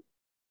with me.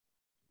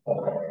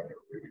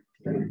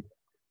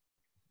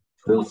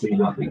 Still see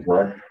nothing,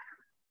 correct?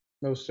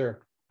 No,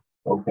 sir.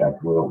 Okay,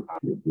 well,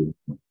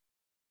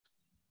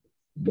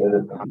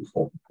 then I just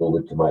have to build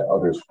it to my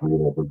other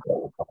screen. I think that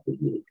will probably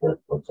be the trick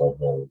once I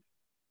have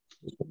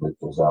Mr.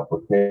 Mitchell's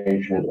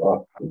application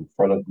up in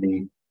front of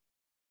me.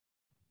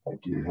 I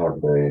do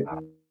have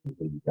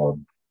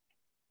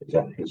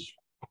his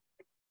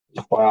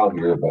file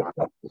here, but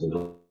that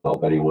doesn't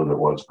help anyone that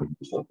wants to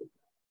do something.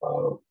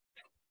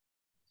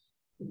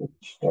 Let's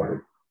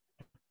start.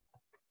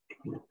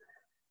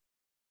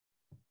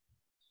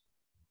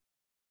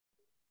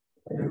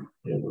 And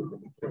we're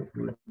going to go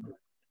here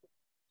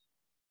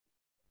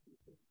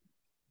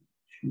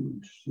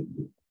to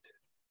submit.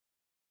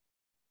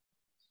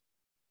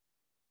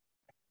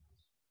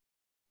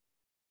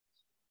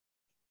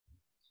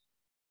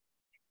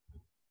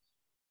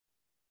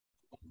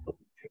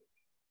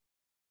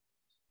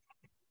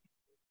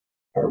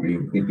 Are we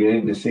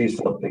beginning to see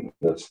something?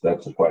 That's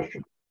the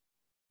question.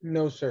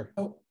 No, sir.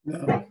 Oh,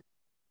 no.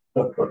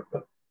 But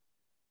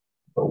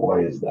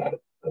why is that?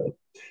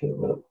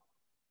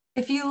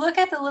 If you look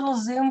at the little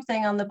zoom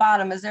thing on the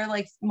bottom, is there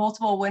like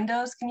multiple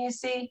windows? Can you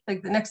see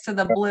like next to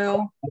the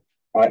blue?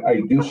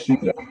 I do see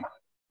that.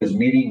 Is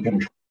meeting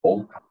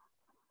control?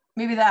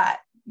 Maybe that,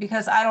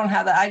 because I don't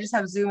have that. I just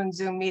have Zoom and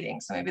Zoom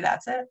meetings. So maybe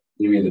that's it.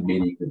 Maybe the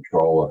meeting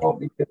control will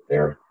help me get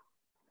there.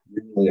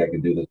 Usually I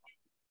can do this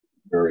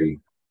very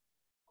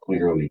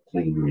clearly,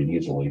 cleanly, and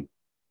easily,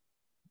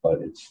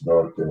 but it's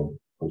not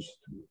supposed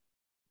to.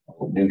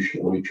 Let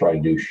me try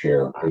new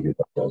share. Maybe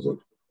that does it.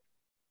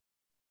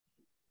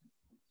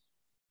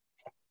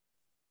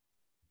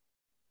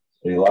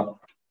 Any luck?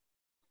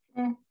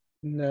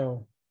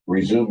 No,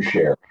 Resume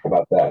share. How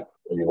about that?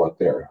 Any luck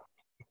there?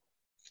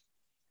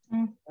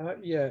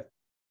 not yet.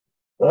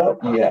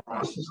 Yeah,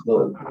 this is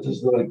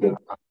not a good.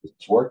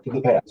 It's worked in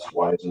the past.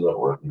 Why is it not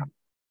working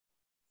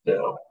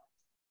now?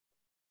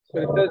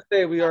 But it does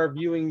say we are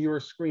viewing your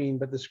screen,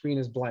 but the screen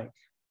is blank.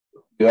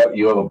 Yeah,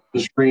 you have a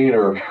screen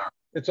or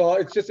It's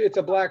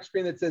a black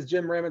screen that says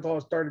Jim Ramenthal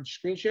has started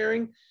screen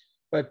sharing,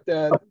 but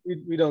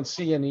we don't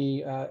see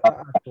any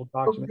actual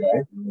document.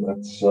 okay.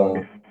 That's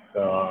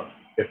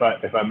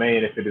If I may,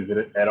 and if it is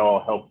at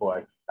all helpful,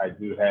 I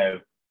do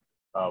have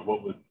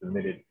what was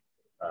submitted.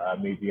 I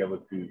may be able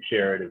to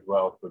share it as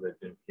well so that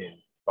Jim can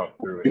talk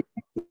through it.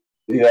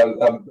 yeah,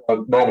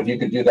 Matt, if you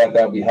could do that,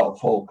 that would be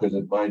helpful because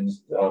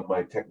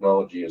my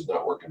technology is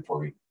not working for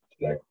me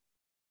today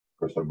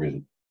for some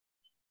reason.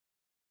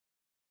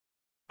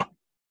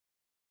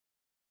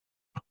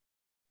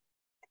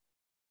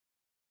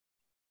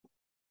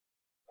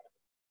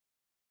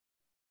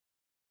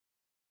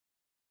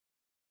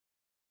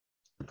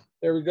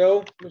 There we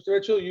go. Mr.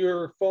 Mitchell,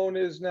 your phone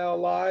is now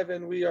live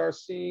and we are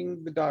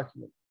seeing the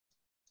document.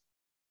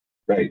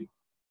 Great.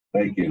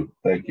 Thank you.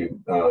 Thank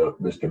you,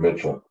 Mr.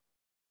 Mitchell.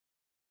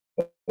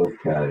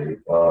 Okay.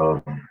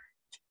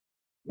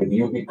 Would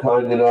you be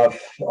kind enough,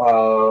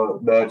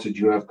 Matt, that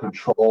you have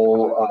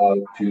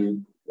control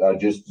to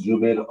just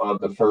zoom in on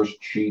the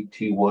first sheet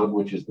T1,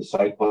 which is the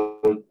site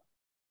plan?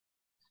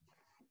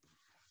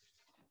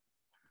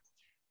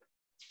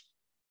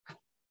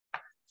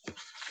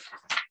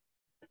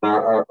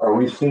 Are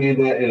we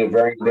seeing it in a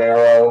very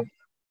narrow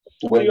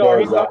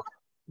window?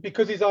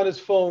 Because he's on his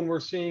phone, we're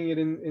seeing it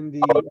in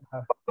the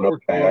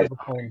okay, I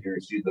phone. You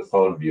see the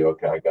phone view.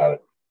 Okay, I got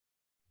it.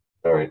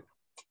 All right.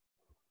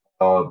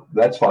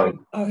 That's fine.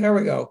 Oh, here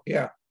we go.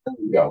 Yeah. There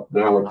we go.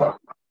 Now we're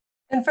talking.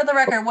 And for the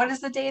record, what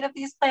is the date of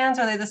these plans?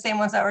 Are they the same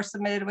ones that were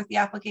submitted with the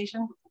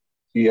application?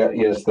 Yeah,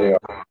 yes, they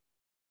are.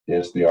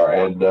 Yes, they are.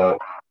 And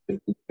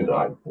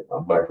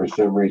for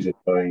some reason,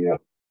 the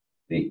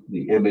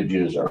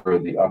images are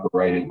in the upper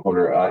right-hand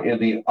corner. In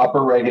the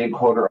upper right-hand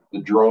corner of the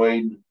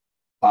drawing,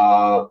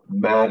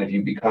 Matt, if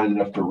you'd be kind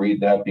enough to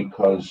read that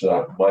because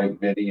my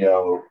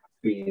video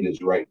feed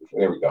is right.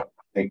 There we go.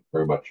 Thank you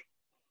very much.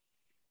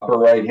 Upper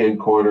right-hand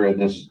corner in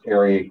this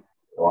area,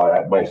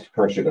 my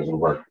cursor doesn't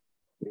work.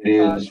 It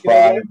is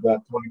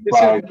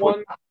 525.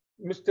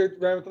 Mr.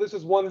 Ramenthal, this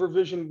is one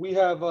revision. We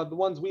have the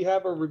ones we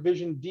have are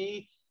revision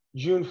D,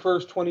 June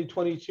 1st,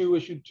 2022,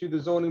 issued to the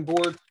zoning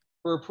board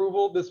for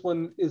approval. This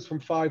one is from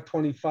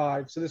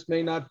 525, so this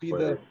may not be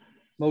the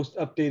most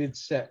updated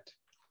set.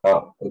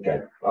 Oh,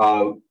 okay.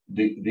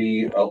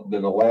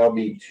 Then allow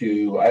me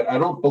to. I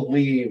don't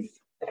believe,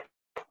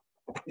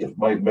 if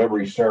my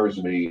memory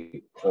serves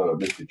me,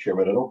 Mr.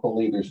 Chairman, I don't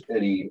believe there's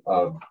anything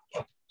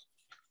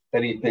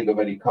of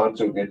any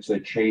consequence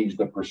that changed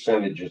the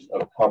percentages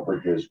of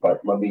coverages.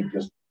 But let me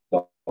just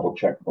double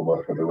check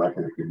for the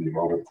record. Give me a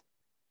moment.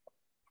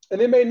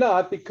 And they may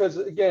not, because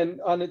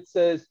again, on it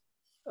says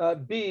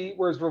B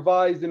was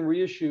revised and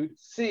reissued.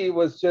 C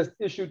was just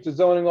issued to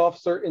zoning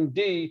officer, and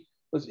D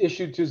was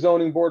issued to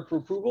zoning board for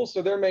approval.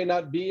 So there may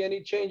not be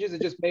any changes.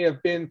 It just may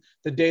have been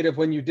the date of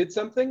when you did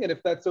something. And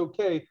if that's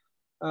okay.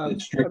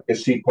 It's strictly a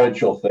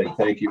sequential thing.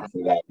 Thank you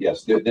for that.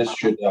 Yes, this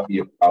should not be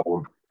a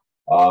problem.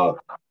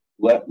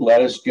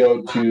 Let us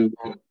go to,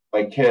 if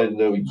I can,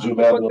 we zoom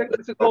out.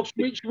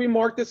 Should we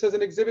mark this as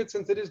an exhibit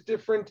since it is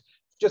different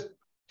just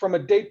from a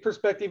date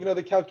perspective, even though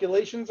the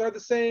calculations are the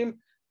same?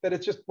 That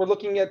it's just, we're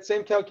looking at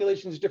same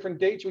calculations, different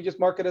dates. Should we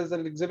just mark it as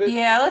an exhibit?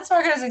 Yeah, let's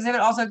mark it as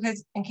exhibit also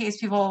because in case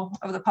people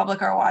of the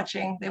public are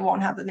watching, they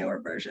won't have the newer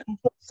version.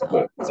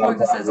 So let's mark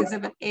this as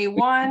exhibit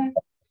A1.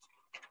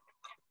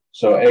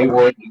 So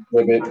A1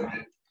 exhibit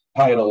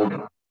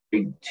titled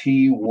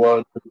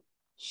T1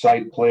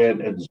 Site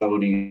Plan and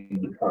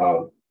Zoning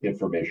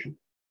Information.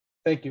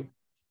 Thank you.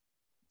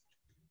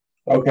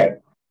 Okay.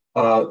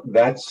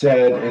 That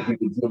said, if we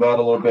could zoom out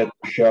a little bit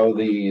to show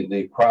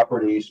the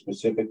property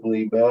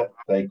specifically, Matt,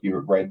 thank you.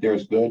 Right there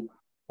is good.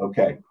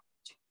 Okay.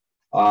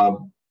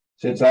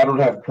 Since I don't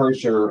have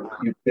cursor,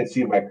 you can't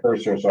see my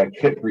cursor, so I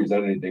can't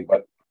present anything,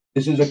 but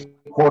this is a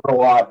corner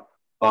lot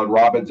on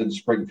Robbins and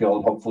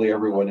Springfield. Hopefully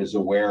everyone is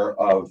aware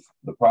of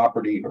the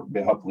property, or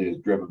hopefully is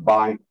driven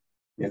by,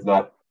 if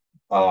not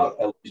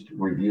at least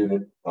reviewed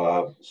it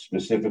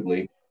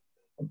specifically.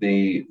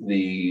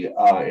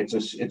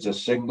 It's a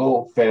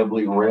single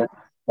family rent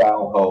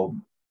style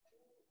home.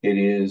 It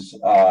is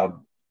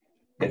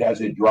it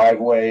has a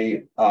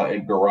driveway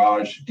and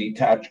garage,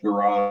 detached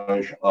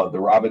garage on the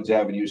Robbins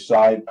Avenue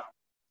side,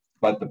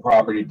 but the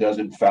property does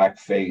in fact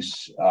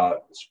face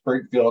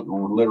Springfield,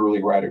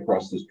 literally right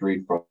across the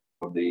street from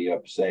the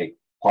Passaic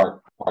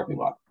Park parking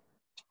lot.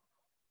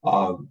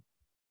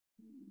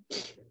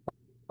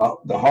 The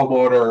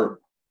homeowner,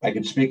 I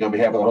can speak on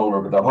behalf of the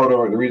homeowner, but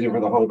the reason for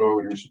the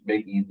homeowner is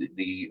making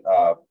the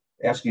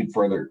asking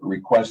for the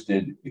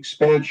requested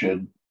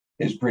expansion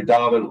is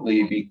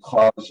predominantly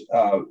because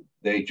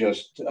they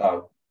just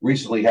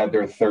recently had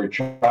their third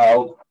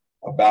child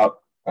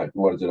about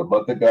what is it, a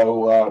month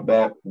ago,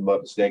 Matt, if I'm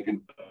not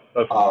mistaken?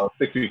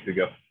 6 weeks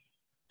ago.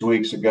 2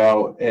 weeks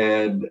ago,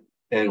 and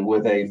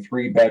with a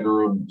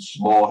 3-bedroom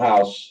small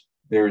house,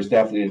 there is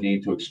definitely a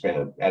need to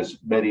expand, as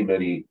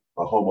many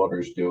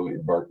homeowners do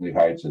in Berkeley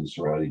Heights and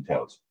surrounding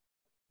towns.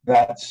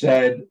 That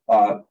said,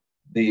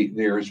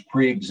 there is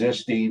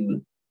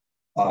pre-existing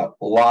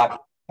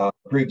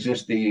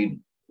pre-existing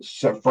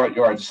front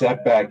yard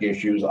setback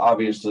issues.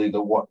 Obviously,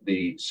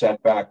 the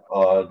setback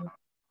on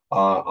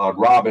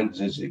Robbins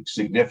is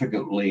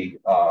significantly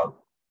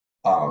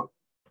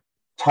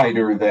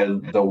tighter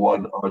than the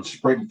one on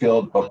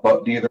Springfield,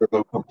 but neither of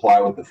them comply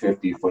with the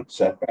 50-foot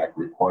setback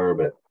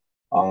requirement.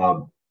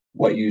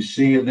 What you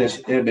see in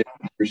this image,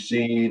 you're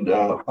seeing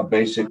a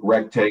basic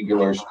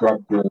rectangular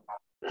structure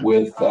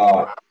with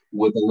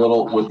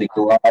the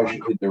garage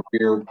in the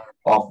rear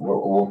off,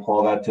 we'll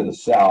call that to the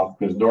south,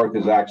 because north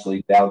is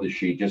actually down the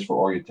sheet just for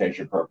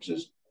orientation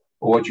purposes.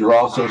 But what you're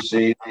also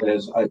seeing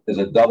is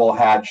a double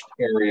hatched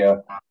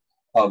area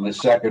on the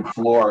second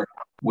floor,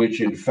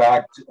 which in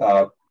fact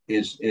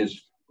is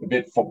a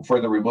bit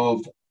further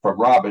removed from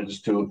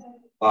Robbins to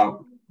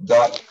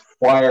not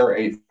require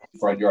a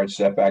front yard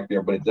setback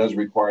there, but it does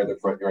require the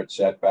front yard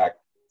setback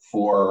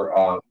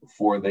for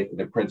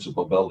the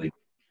principal building.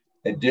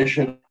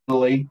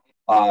 Additionally,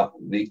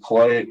 the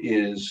client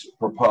has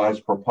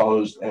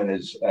proposed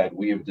and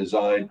we have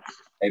designed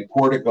a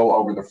portico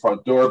over the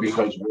front door,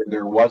 because where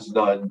there was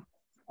none,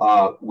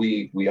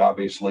 we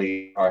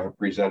obviously have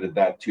presented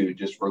that too,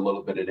 just for a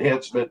little bit of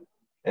enhancement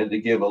and to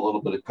give a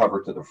little bit of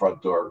cover to the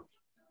front door.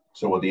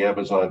 So when the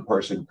Amazon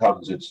person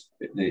comes, it's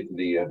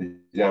the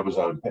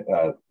Amazon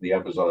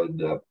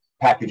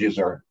packages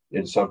are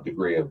in some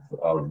degree of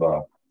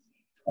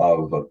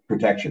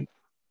protection.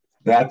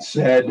 That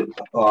said,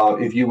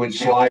 if you would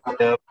slide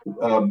down,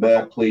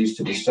 Matt, please,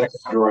 to the second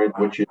drawing,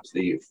 which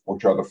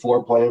are the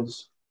floor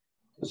plans.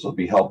 This will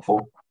be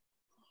helpful.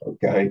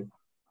 Okay.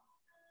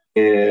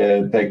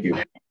 And thank you.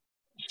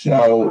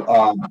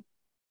 So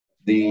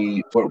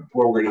what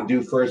we're going to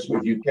do first,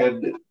 if you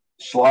can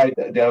slide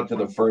down to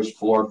the first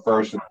floor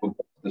first and move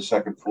to the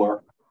second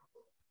floor.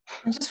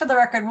 And just for the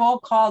record, we'll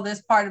call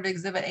this part of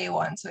Exhibit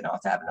A1, so we don't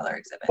have to have another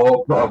exhibit.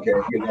 Oh, okay.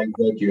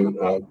 Thank you.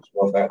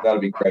 Well, that'll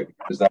be great,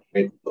 because that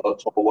made a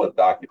total one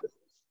document.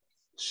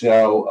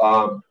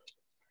 So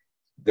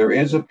there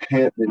is a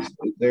pen. Is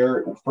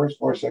there first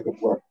floor, second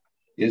floor?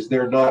 Is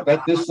there not?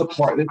 This is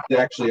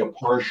actually a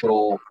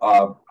partial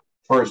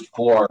first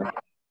floor,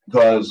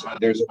 because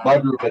there's a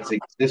mudroom that's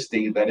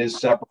existing that is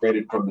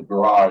separated from the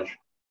garage,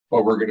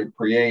 but we're going to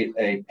create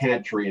a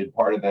pantry in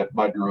part of that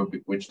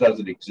mudroom, which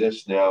doesn't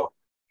exist now.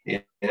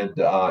 And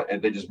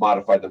they just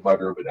modified the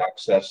mudroom and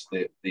access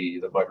the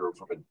mudroom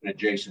from an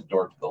adjacent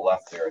door to the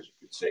left there, as you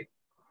can see.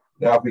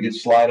 Now, if we could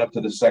slide up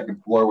to the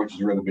second floor, which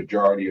is where the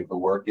majority of the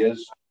work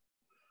is,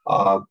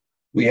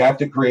 we have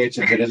to create,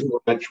 since it isn't a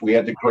bench, we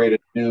had to create a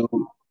new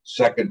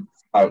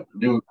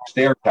new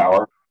stair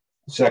tower,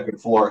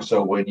 second floor.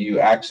 So when you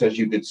access,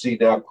 you can see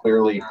now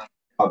clearly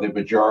the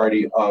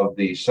majority of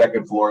the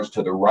second floor is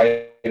to the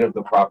right of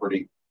the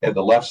property, and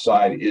the left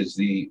side is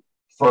the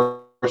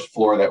first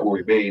floor that will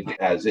remain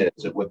as is,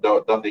 with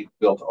nothing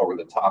built over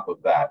the top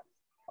of that.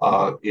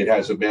 It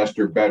has a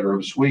master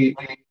bedroom suite.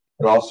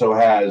 It also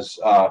has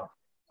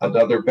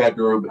another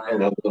bedroom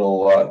and a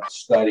little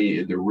study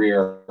in the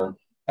rear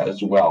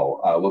as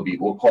well.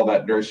 We'll call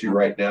that nursery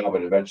right now,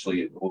 but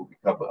eventually it will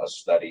become a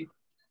study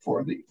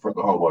for the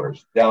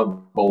homeowners.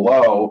 Down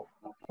below,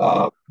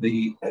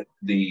 the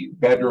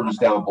bedrooms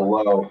down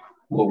below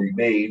will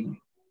remain,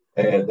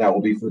 and that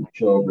will be for the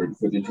children,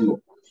 for the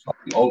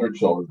older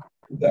children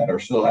that are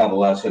still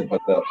adolescent,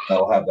 but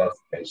they'll have that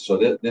space. So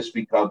this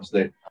becomes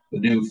the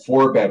new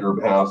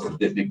 4-bedroom house that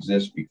didn't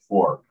exist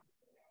before.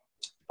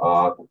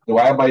 Do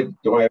I have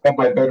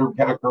my bedroom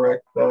count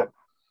correct?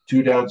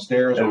 2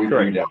 downstairs, or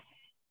 3 down?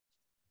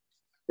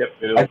 Yep,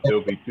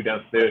 it'll be 2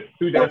 downstairs.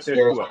 2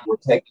 downstairs.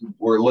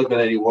 We're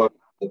eliminating one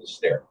to the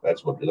stair.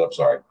 That's what it is. I'm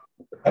sorry.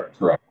 That's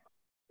correct.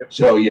 Yep.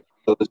 So yeah,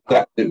 so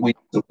we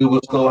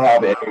will still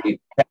have technically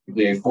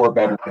a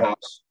 4-bedroom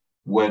house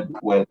when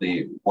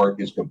the work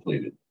is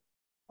completed.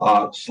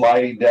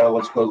 Sliding down,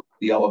 let's go to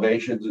the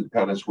elevations and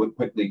kind of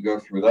quickly go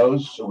through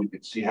those so we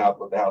can see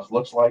what the house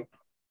looks like.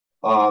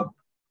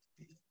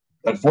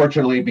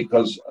 Unfortunately,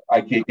 because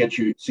I can't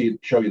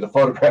show you the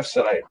photographs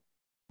that I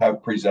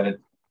have presented,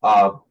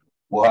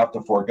 we'll have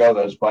to forego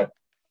those. But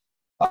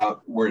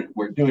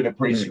we're doing a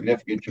pretty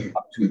significant job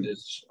to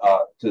this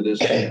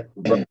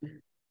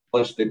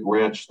realistic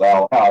ranch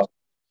style house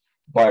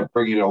by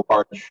bringing a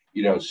large,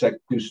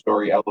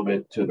 2-story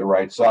element to the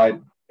right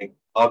side.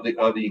 On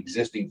the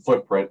existing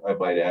footprint, I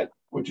might add,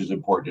 which is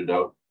important to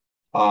note.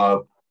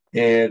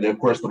 And of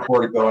course, the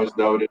portico, as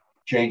noted,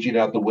 changing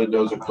out the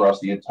windows across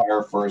the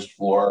entire first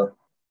floor,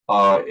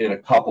 and a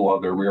couple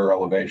on the rear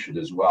elevation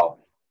as well.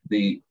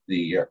 The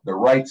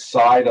right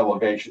side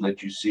elevation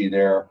that you see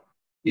there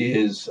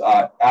is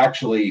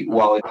actually,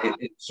 well,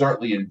 it's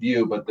certainly in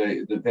view, but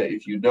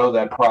if you know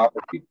that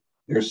property,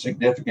 there's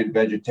significant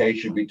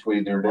vegetation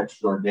between their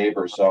next door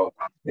neighbors. So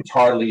it's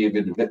hardly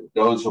even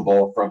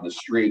noticeable from the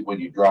street when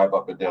you drive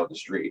up and down the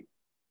street.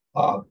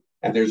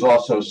 And there's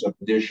also some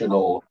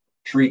additional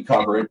tree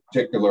cover, in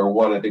particular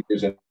one, I think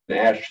there's an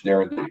ash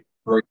there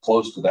very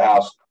close to the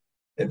house.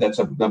 And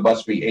that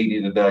must be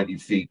 80 to 90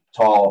 feet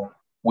tall,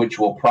 which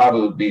will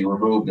probably be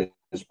removed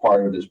as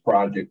part of this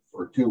project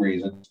for two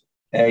reasons.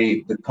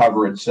 A, the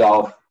cover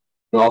itself,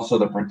 and also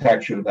the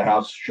protection of the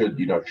house should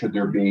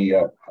there be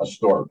a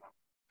storm,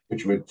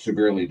 which would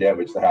severely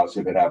damage the house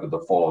if it happened to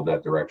fall in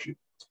that direction.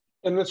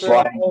 And Mr.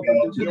 Sliding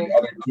down to the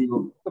other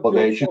two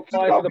elevations.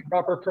 Apply for the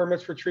proper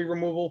permits for tree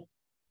removal?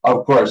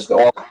 Of course,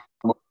 all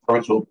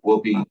permits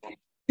will be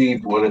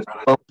received when it's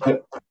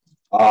appropriate.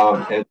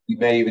 And you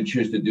may even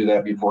choose to do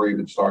that before it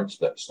even starts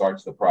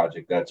the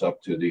project. That's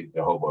up to the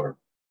homeowner.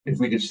 If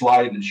we could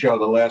slide and show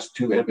the last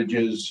two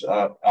images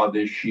on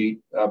this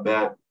sheet,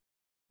 Matt,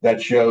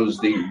 that shows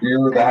the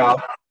rear of the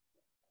house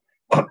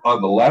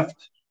on the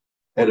left,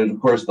 and then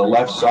of course the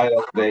left side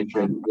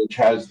elevation, which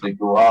has the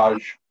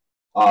garage.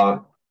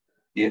 The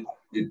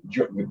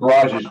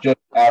garage is just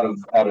out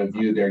of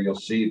view there. You'll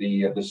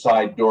see the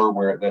side door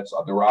where that's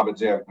on the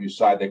Robbins Avenue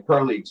side. That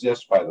currently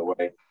exists, by the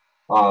way,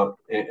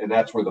 and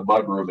that's where the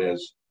mudroom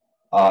is.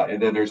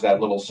 And then there's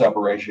that little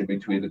separation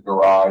between the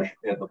garage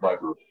and the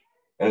mudroom.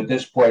 And at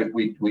this point,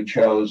 we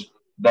chose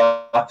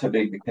not to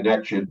make the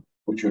connection,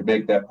 which would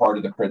make that part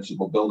of the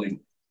principal building,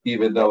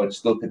 even though it's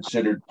still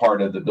considered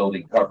part of the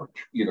building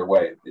coverage. Either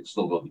way, it's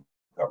still building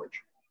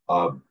coverage.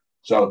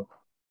 So,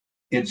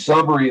 in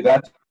summary,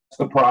 that's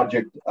the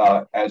project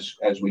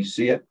as we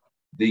see it.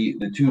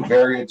 The two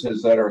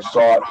variances that are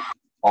sought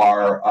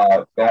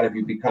are Matt, if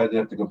you'd be kind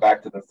enough to go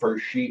back to the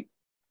first sheet,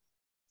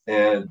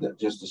 and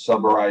just to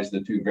summarize the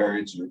two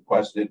variances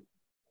requested,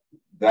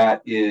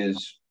 that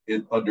is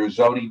under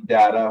zoning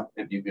data.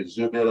 If you could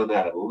zoom in on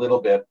that a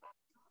little bit,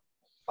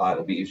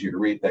 it'll be easier to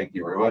read. Thank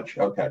you very much.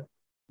 Okay,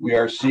 we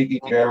are seeking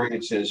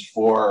variances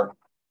for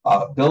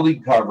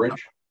building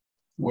coverage,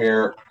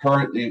 where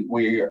currently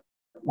we're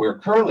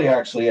currently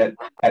actually at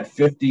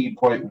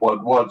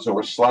 50.11, so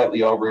we're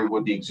slightly over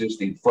with the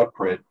existing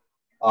footprint,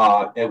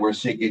 and we're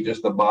seeking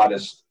just a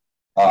modest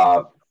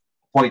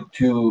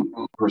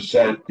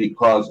 0.2%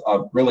 because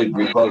of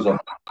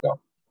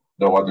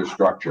no other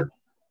structure.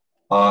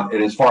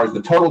 And as far as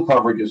the total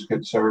coverage is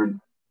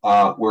concerned,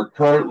 we're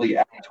currently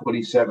at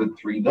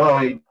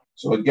 2739.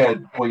 So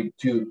again,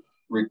 0.2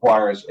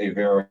 requires a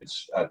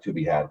variance to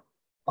be had.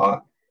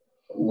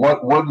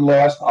 One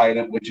last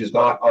item, which is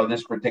not on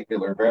this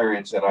particular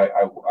variance, and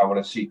I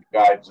want to seek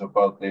guidance of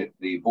both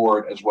the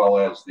board as well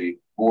as the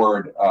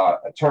board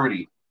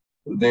attorney.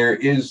 There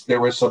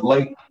was some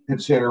late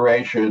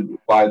consideration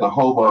by the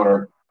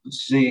homeowner to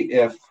see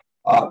if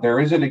there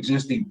is an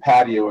existing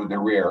patio in the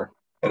rear.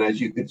 And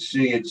as you can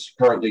see, it's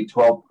currently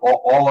 12.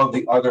 All of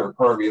the other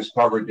impervious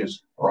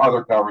coverages or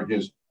other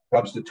coverages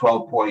comes to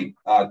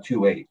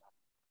 12.28.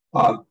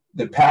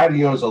 The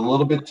patio is a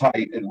little bit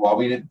tight, and while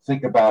we didn't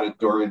think about it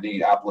during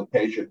the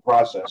application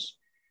process,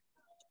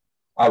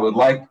 I would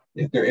like,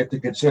 if the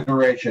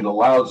consideration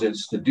allows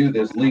us to do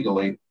this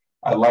legally,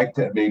 I'd like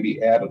to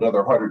maybe add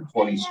another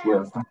 120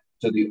 square feet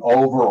to the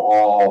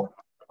overall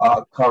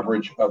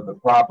coverage of the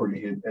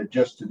property. And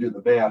just to do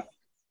the math,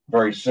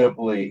 very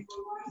simply,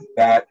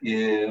 that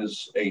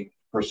is a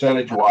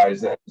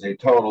percentage-wise, that is a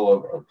total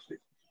of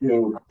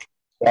 62.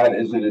 That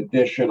is an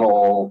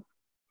additional,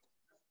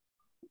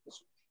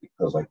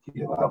 because I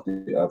can't, I'll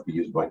have to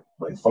use my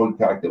phone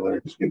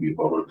calculator. Just give me a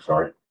moment,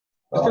 sorry.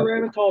 Mr.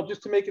 Ramatal,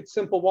 just to make it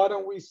simple, why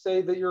don't we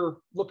say that you're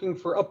looking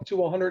for up to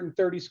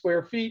 130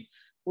 square feet,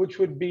 which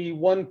would be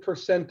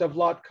 1% of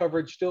lot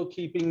coverage, still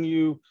keeping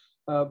you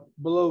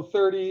below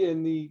 30,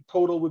 and the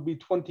total would be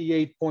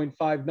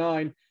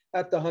 28.59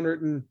 at the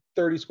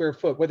 130 square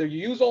foot. Whether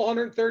you use all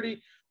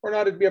 130 or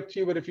not, it'd be up to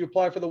you, but if you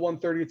apply for the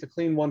 130, it's a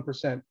clean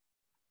 1%.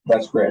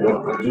 That's great.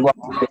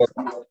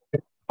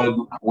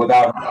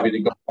 Without having to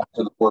go back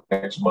to the board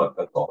next month,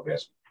 that's all I'm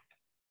asking.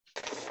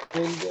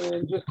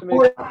 And just to make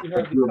sure you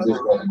have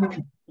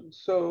the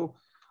so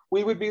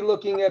we would be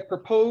looking at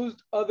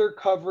proposed other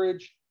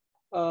coverage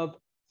of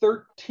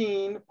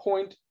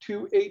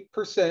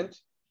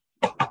 13.28%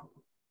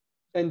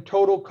 and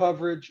total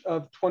coverage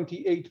of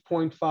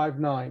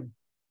 28.59.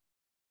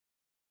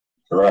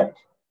 Correct.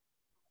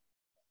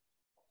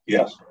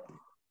 Yes.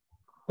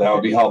 That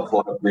would be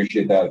helpful. I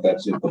appreciate that.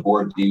 That's if the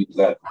board deems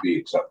that to be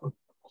acceptable.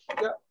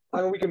 Yeah,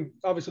 I mean, we can,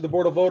 obviously the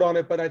board will vote on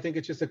it, but I think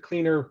it's just a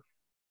cleaner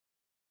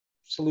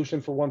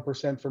solution for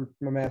 1% from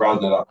a math.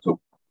 Round it up to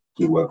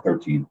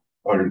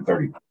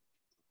 130.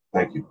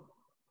 Thank you.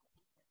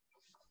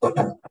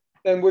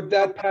 And would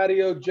that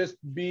patio just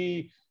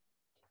be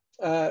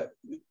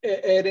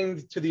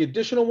adding to the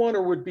additional one,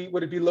 or would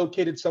it be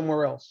located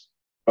somewhere else?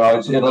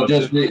 It'll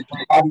just be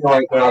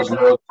right now.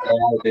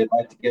 They'd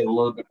like to get a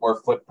little bit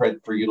more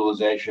footprint for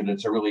utilization.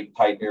 It's a really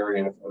tight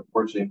area. And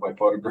unfortunately, if my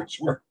photographs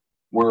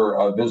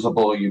were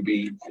visible, it'd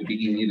be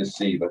easy to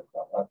see. But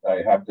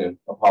I have to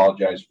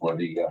apologize for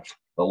the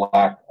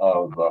lack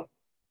of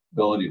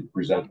ability to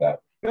present that.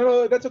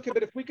 No, that's okay.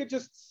 But if we could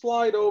just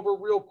slide over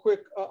real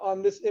quick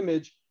on this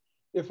image,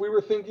 if we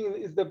were thinking,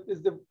 is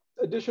the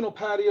additional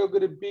patio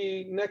going to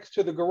be next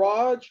to the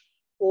garage,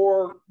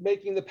 or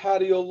making the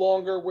patio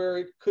longer where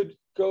it could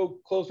go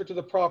closer to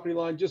the property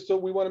line? Just so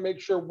we want to make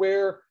sure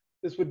where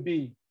this would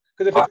be.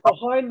 Because if it's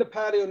behind the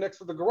patio next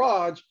to the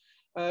garage,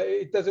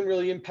 it doesn't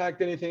really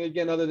impact anything,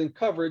 again, other than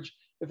coverage.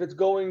 If it's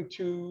going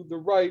to the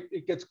right,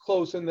 it gets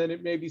close, and then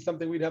it may be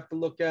something we'd have to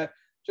look at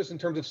just in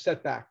terms of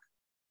setback.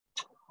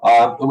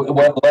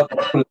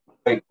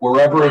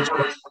 Wherever it's,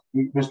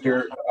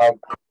 Mr.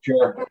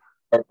 Chair,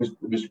 or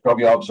Mr.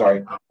 Covio, I'm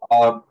sorry,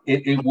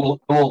 it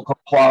will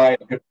comply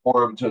and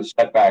conform to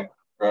setback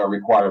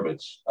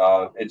requirements.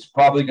 It's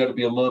probably going to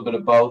be a little bit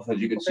of both. As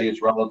you can see,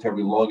 it's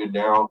relatively long and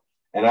narrow,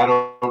 and I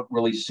don't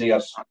really see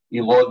us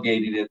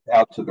elongating it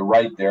out to the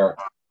right there.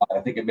 I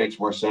think it makes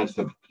more sense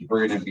to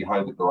bring it in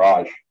behind the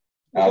garage.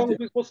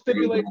 We'll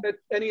stipulate that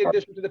any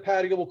addition to the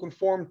patio will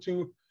conform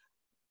to,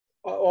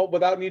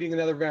 without needing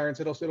another variance,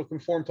 it'll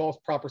conform to all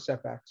proper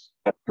setbacks.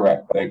 That's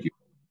correct. Thank you.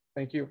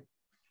 Thank you.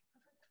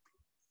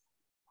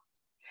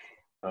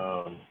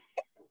 I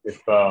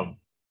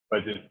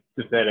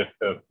just add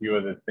a few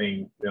other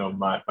things. You know,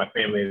 my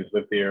family has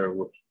lived there,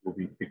 which will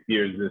be 6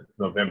 years this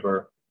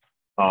November.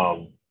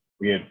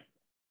 We had,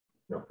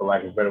 you know, for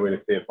lack of a better way to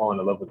say it, fallen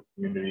in love with the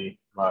community.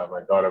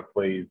 My daughter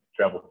plays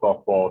travel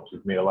softball.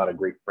 She's made a lot of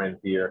great friends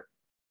here,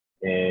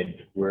 and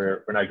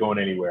we're not going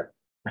anywhere.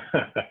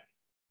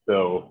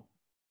 So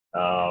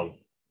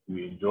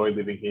we enjoy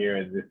living here,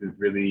 and this is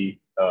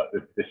really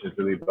this petition is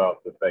really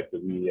about the fact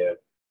that we have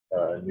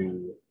a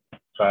new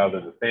child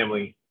as a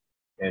family,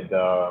 and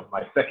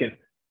my second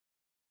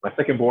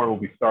born will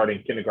be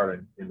starting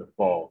kindergarten in the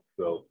fall.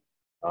 So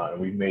and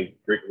we've made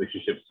great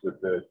relationships with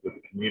the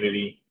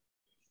community,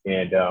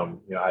 and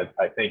you know,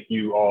 I thank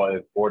you all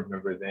as board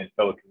members and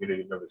fellow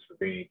community members for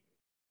being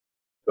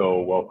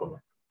so welcoming.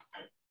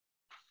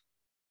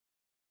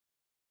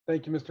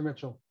 Thank you, Mr.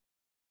 Mitchell.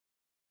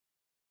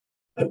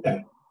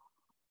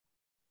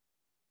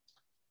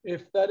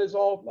 If that is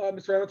all,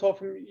 Mr. Amitol,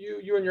 from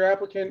you and your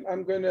applicant,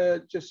 I'm going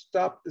to just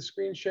stop the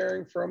screen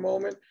sharing for a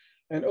moment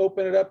and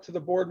open it up to the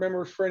board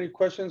members for any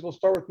questions. We'll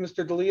start with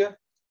Mr. D'Elia.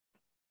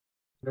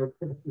 No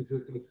questions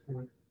at this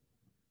point.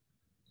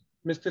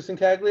 Mr.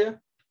 Sincaglia?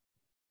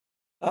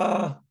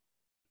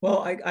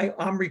 Well,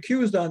 I'm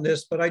recused on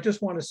this, but I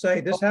just want to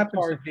say this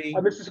happens to be.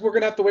 We're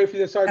going to have to wait for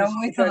you. Sorry, No,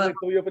 Mr. Sincaglia,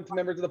 until we open to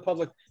members of the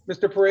public.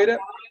 Mr. Pareda?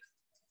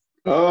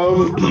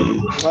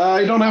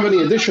 I don't have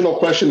any additional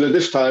questions at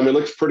this time. It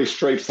looks pretty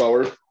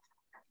straightforward.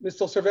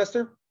 Mr.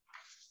 Sylvester?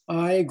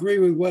 I agree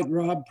with what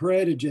Rob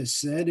Pareda just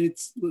said.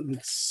 It's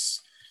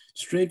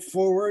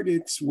straightforward.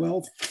 It's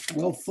well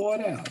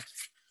thought out.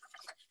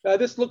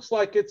 This looks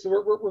like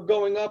we're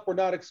going up. We're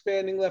not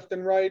expanding left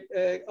and right,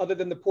 other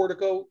than the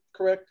portico,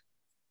 correct?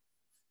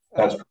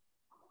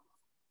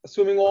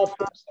 Assuming all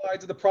four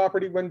sides of the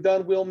property, when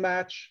done, will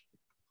match.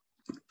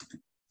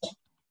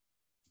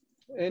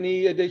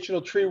 Any additional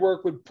tree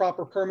work with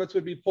proper permits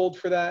would be pulled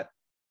for that?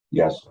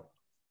 Yes.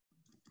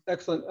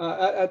 Excellent.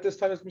 At this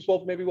time, Ms.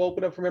 Wolf, maybe we'll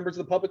open up for members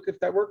of the public if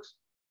that works.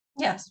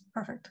 Yes,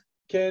 perfect.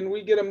 Can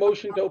we get a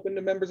motion to open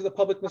to members of the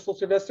public, Mr.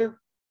 Sylvester?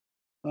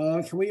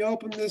 Can we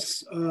open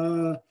this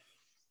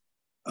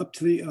up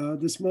to the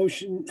this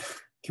motion?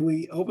 Can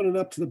we open it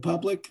up to the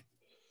public?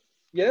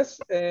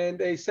 Yes,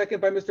 and a second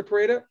by Mr.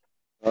 Pareda.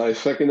 I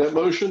second that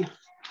motion.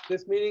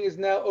 This meeting is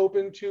now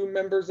open to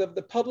members of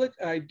the public.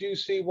 I do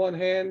see one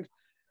hand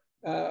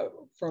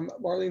from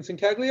Marlene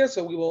Sincaglia,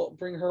 so we will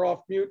bring her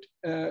off mute,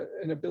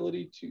 an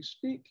ability to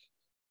speak.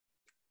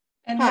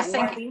 And Ms.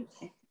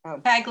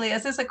 Sincaglia,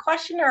 is this a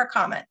question or a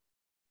comment?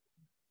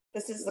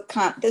 This is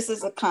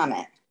a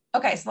comment.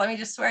 Okay, so let me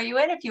just swear you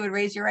in. If you would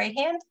raise your right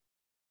hand.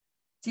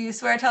 Do you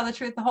swear to tell the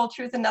truth, the whole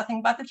truth, and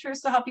nothing but the truth,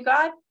 so help you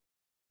God?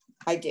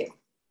 I do.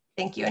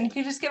 Thank you. And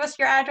can you just give us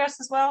your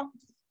address as well?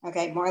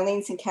 Okay,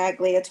 Marlene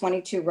Sincaglia,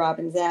 22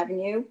 Robbins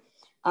Avenue.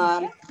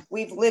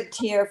 We've lived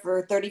here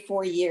for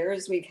 34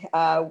 years.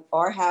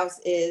 Our house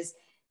is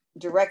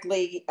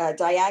directly,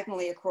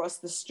 diagonally across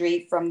the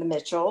street from the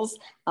Mitchells.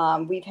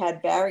 We've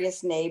had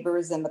various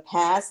neighbors in the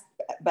past,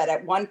 but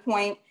at one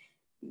point,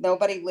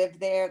 nobody lived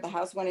there. The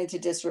house went into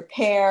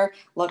disrepair.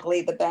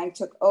 Luckily, the bank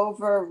took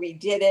over,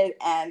 redid it,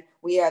 and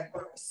we are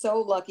so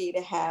lucky to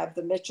have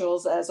the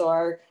Mitchells as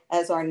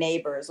our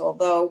neighbors.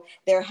 Although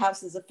their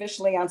house is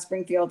officially on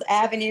Springfield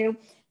Avenue,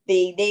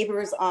 the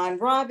neighbors on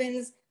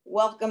Robbins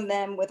welcome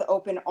them with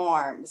open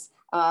arms.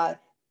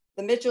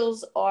 The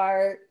Mitchells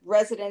are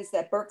residents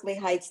that Berkeley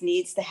Heights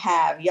needs to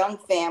have, young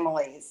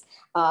families.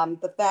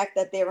 The fact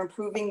that they're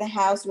improving the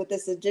house with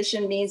this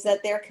addition means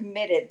that they're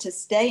committed to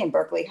stay in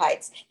Berkeley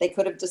Heights. They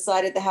could have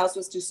decided the house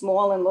was too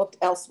small and looked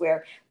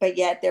elsewhere, but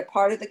yet they're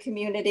part of the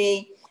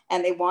community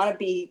and they want to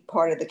be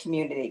part of the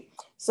community.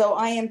 So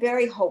I am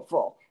very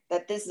hopeful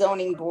that this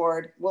zoning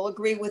board will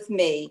agree with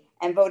me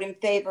and vote in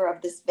favor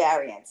of this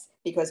variance,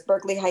 because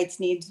Berkeley Heights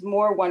needs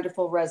more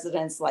wonderful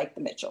residents like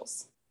the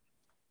Mitchells.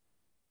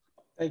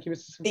 Thank you,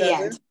 Mrs. The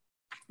end.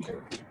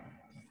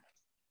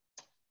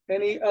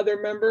 Any other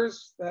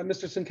members?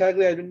 Mr.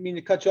 Sincaglia, I didn't mean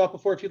to cut you off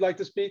before. If you'd like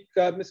to speak,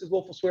 Mrs.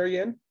 Wolf will swear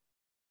you in.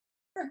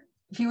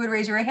 If you would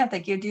raise your right hand,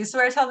 thank you. Do you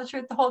swear to tell the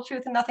truth, the whole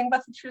truth, and nothing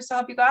but the truth, so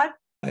help you God?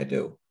 I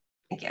do.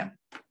 Thank you.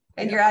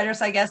 And your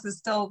address, I guess, is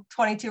still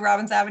 22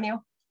 Robbins Avenue?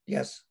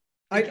 Yes.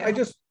 Thank I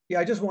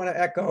just want to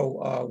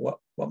echo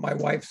what my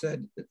wife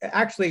said.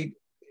 Actually,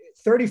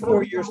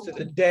 34 years to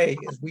the day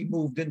as we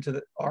moved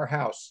into our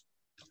house.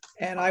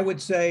 And I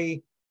would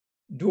say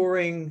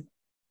during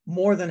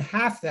more than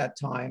half that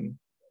time,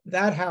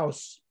 that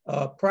house,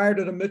 prior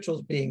to the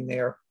Mitchells being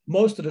there,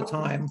 most of the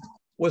time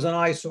was an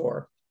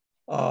eyesore.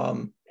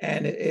 And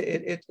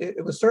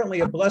it was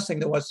certainly a blessing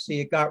to us to see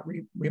it got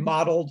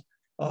remodeled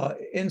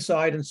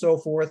inside and so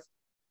forth.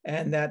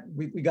 And that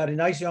we got a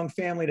nice young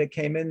family that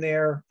came in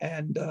there.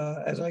 And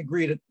as I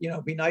agreed,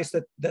 it'd be nice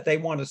that they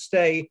want to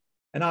stay.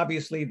 And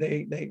obviously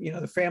they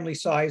the family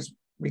size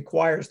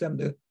requires them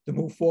to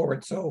move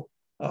forward. So,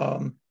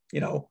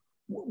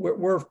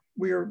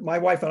 we're my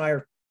wife and I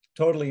are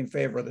totally in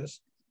favor of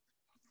this.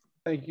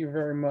 Thank you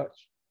very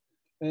much.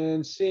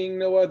 And seeing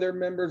no other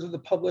members of the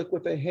public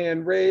with a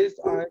hand raised,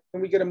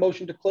 can we get a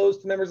motion to close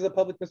to members of the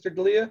public, Mr.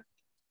 D'Elia?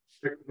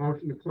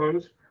 Motion to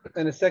close.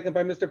 And a second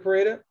by Mr.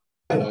 Pareda.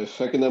 I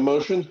second that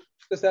motion.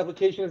 This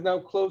application is now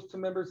closed to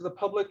members of the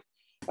public.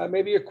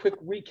 Maybe a quick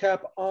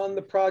recap on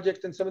the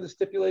project and some of the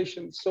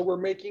stipulations. So we're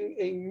making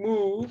a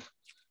move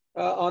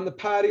on the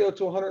patio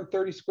to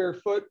 130 square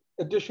foot,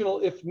 additional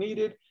if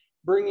needed,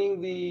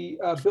 bringing the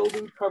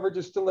building coverage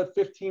is still at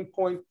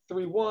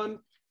 15.31.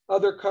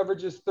 Other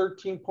coverage is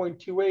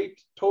 13.28,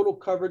 total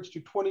coverage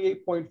to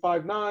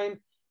 28.59.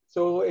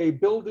 So a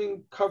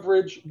building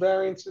coverage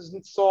variance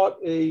isn't sought,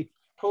 a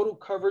total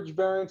coverage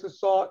variance is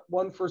sought,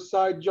 one for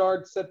side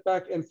yard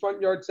setback and front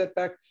yard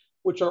setback,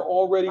 which are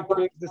already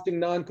pre-existing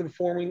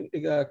non-conforming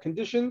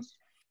conditions.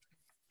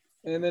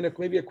 And then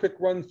maybe a quick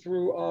run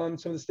through on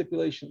some of the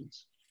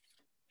stipulations.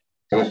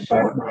 Just to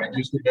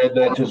add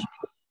that,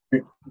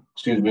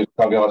 excuse me,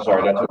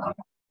 sorry, not to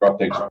interrupt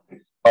things.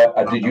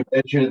 Did you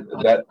mention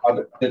that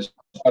this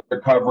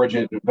other coverage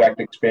is in fact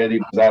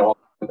expanding?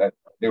 That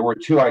there were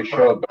two I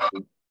showed,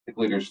 but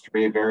typically there's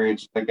three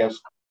variants, I guess,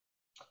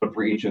 but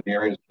for each of the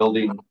areas,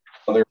 building,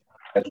 other,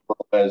 as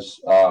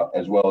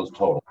well as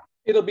total.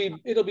 It'll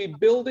be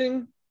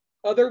building.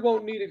 Other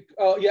won't need it.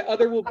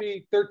 Other will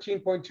be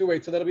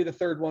 13.28, so that'll be the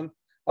third one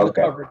on the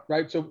coverage,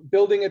 right? So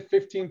building at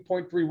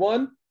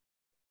 15.31,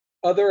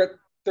 other at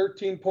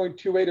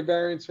 13.28, a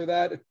variance for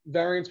that, a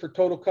variance for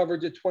total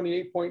coverage at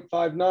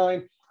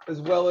 28.59, as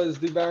well as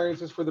the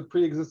variances for the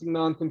pre-existing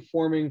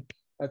non-conforming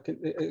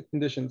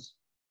conditions.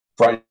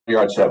 Front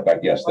yard setback,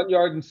 yes. Front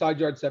yard and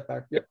side yard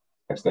setback, yep.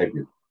 Yes, thank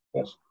you.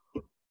 Yes.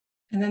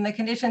 And then the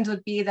conditions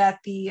would be that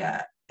the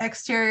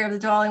exterior of the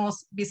dwelling will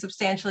be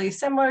substantially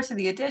similar to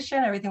the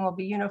addition. Everything will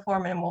be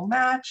uniform and will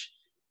match.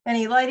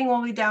 Any lighting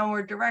will be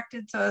downward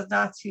directed so as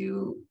not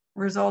to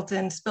result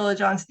in spillage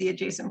onto the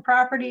adjacent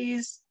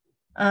properties.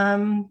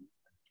 I'm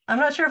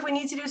not sure if we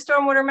need to do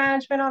stormwater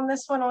management on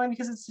this one, only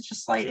because it's such a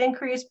slight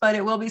increase, but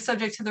it will be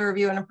subject to the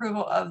review and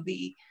approval of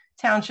the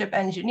township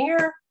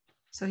engineer.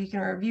 So he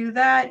can review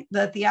that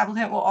the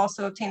applicant will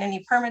also obtain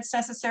any permits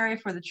necessary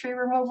for the tree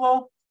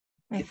removal.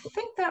 I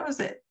think that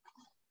was it.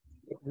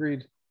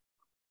 Agreed.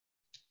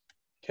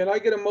 Can I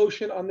get a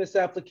motion on this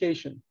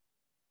application?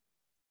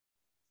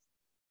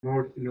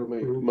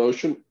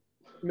 Motion.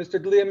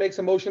 Mr. D'Elia makes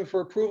a motion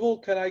for approval.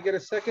 Can I get a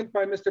second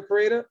by Mr.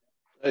 Pareda?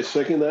 I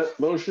second that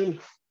motion.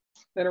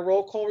 And a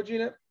roll call,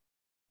 Regina?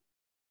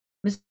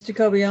 Mr.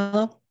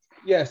 Coviello?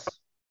 Yes.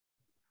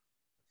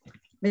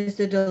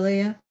 Mr.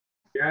 D'Elia?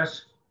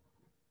 Yes.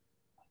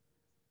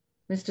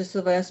 Mr.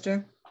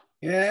 Sylvester?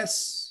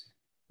 Yes.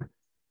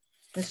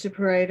 Mr.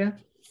 Pareda?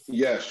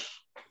 Yes.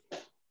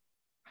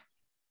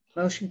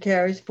 Motion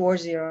carries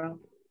 4-0.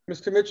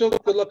 Mr. Mitchell,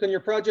 good luck on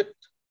your project.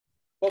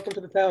 Welcome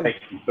to the town. Thank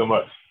you so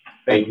much.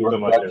 Thank you so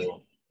much,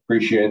 everyone.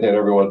 Appreciate that,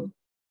 everyone.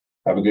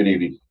 Have a good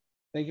evening.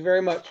 Thank you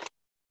very much.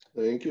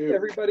 Thank you.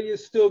 Everybody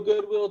is still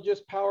good. We'll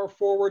just power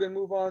forward and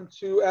move on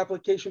to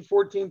application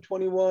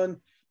 1421,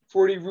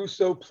 40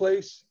 Russo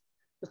Place.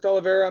 Mr.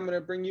 Oliveira, I'm going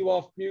to bring you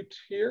off mute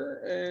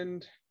here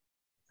and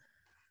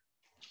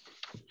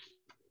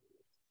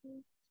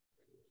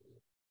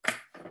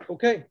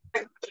okay.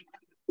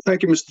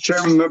 Thank you, Mr.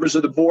 Chairman, members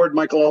of the board.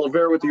 Michael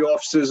Oliveira with the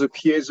offices of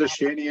Chiesa,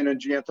 Shanian, and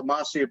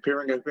Giantomasi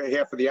appearing on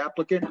behalf of the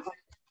applicant.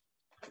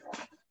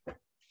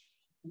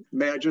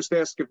 May I just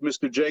ask if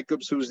Mr.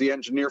 Jacobs, who's the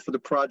engineer for the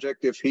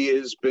project, if he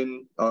has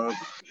been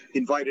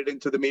invited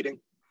into the meeting?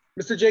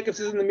 Mr. Jacobs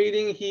is in the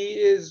meeting. He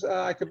is,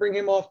 I could bring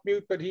him off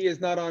mute, but he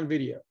is not on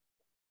video.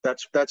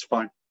 That's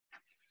fine.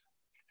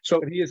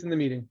 So but he is in the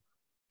meeting.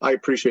 I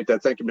appreciate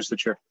that. Thank you, Mr.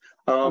 Chair.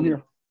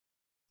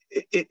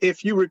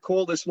 If you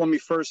recall this, let me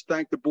first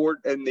thank the board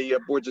and the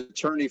board's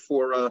attorney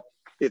for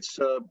its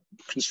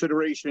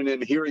consideration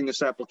in hearing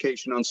this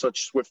application on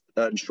such swift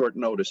and short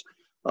notice.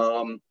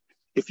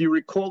 If you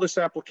recall this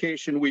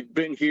application, we've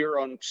been here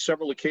on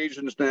several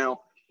occasions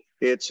now.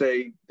 It's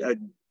a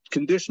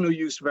conditional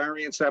use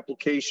variance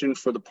application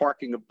for the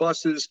parking of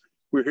buses.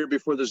 We're here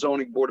before the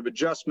Zoning Board of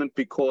Adjustment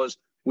because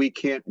we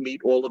can't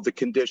meet all of the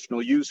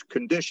conditional use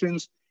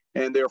conditions,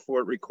 and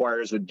therefore it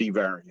requires a D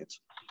variance.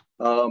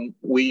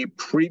 We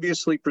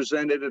previously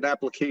presented an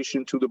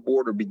application to the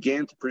board, or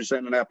began to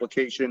present an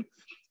application,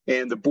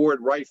 and the board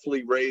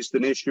rightfully raised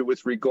an issue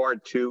with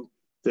regard to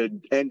the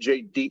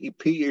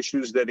NJDEP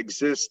issues that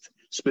exist,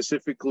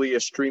 specifically a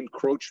stream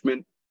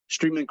encroachment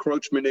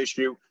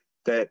issue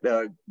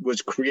that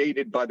was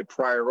created by the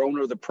prior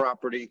owner of the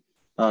property,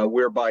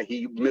 whereby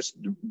he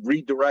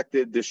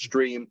redirected the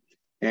stream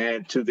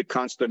and to the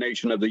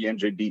consternation of the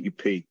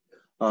NJDEP.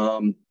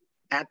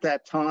 At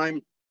that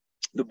time,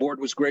 the board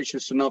was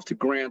gracious enough to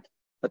grant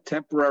a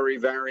temporary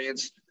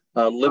variance,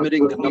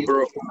 limiting the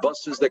number of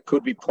buses that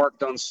could be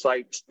parked on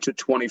site to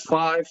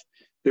 25.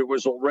 There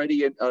was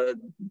already an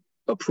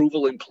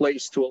approval in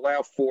place to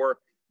allow for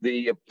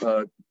the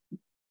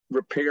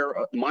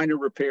minor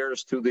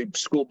repairs to the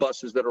school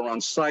buses that are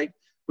on site,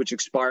 which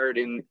expired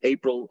in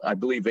April, I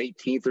believe,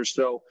 18th or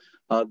so.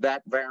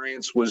 That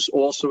variance was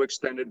also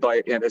extended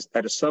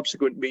at a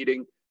subsequent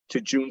meeting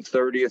to June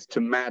 30th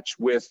to match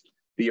with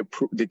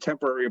the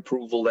temporary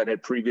approval that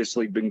had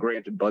previously been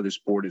granted by this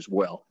board as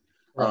well.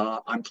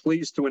 I'm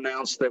pleased to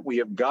announce that we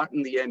have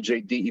gotten the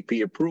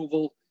NJDEP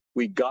approval.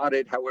 We got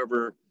it,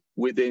 however,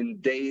 within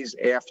days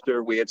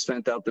after we had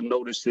sent out the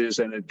notices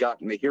and had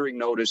gotten the hearing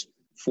notice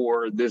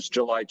for this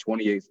July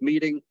 28th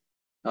meeting.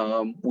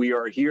 We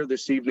are here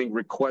this evening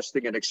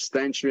requesting an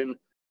extension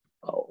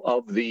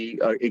of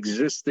the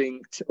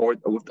existing or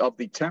of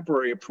the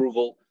temporary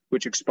approval,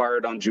 which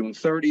expired on June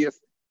 30th.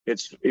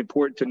 It's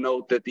important to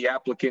note that the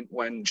applicant,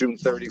 when June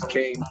 30th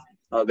came,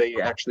 they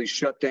actually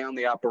shut down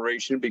the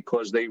operation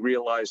because they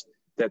realized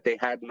that they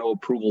had no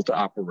approval to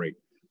operate.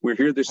 We're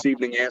here this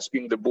evening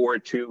asking the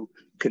board to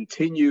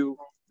continue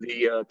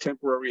the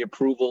temporary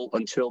approval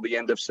until the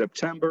end of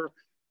September.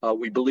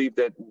 We believe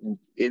that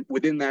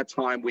within that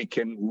time, we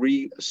can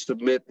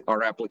resubmit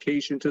our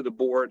application to the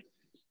board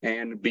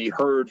and be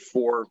heard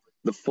for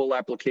the full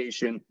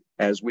application,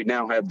 as we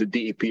now have the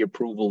DEP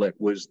approval that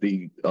was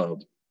the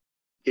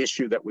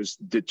issue that was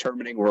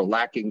determining or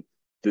lacking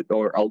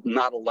or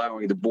not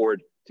allowing the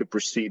board to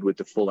proceed with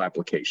the full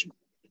application.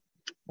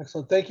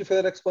 Excellent. Thank you for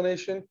that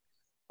explanation.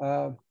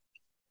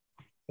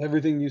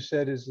 Everything you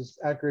said is as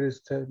accurate as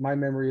to my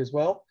memory as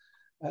well.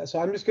 So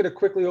I'm just going to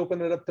quickly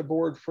open it up to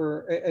board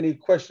for any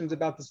questions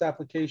about this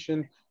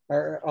application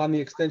or on the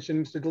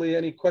extension. Mr. D'Elia,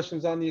 any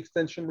questions on the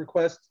extension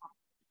request?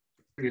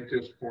 At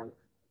this point.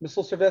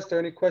 Mr. Sylvester,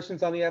 any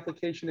questions on the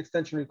application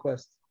extension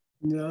request?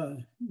 No.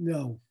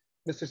 Mr.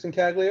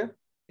 Sincaglia?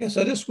 Yeah,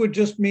 so this would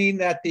just mean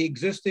that the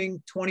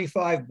existing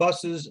 25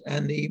 buses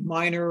and the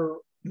minor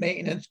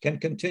maintenance can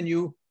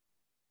continue.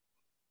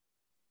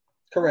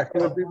 Correct.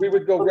 We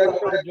would go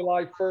regular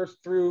July 1st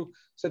through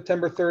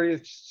September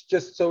 30th,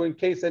 just so in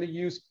case any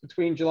use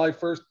between July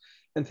 1st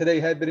and today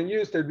had been in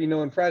use, there'd be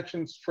no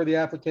infractions for the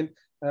applicant.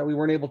 We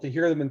weren't able to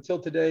hear them until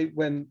today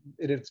when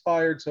it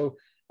expired. So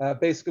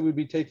basically we'd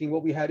be taking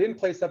what we had in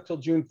place up till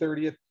June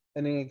 30th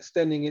and then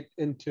extending it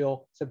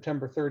until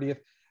September 30th.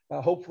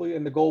 Hopefully,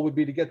 and the goal would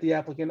be to get the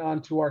applicant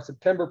onto our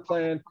September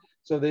plan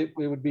so that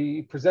we would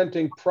be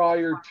presenting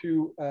prior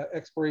to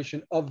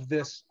expiration of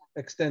this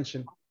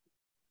extension.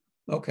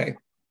 Okay.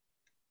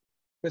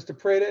 Mr.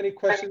 Prada, any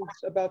questions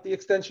about the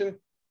extension?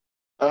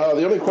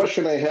 The only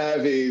question I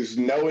have is,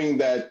 knowing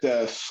that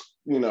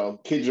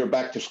kids are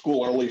back to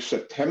school early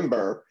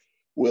September,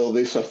 will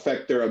this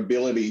affect their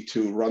ability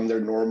to run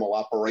their normal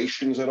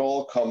operations at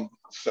all come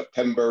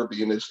September,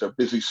 being it's their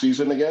busy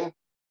season again?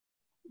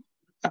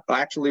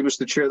 Actually,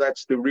 Mr. Chair,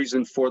 that's the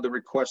reason for the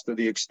request of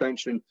the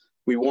extension.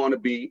 We want to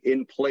be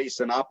in place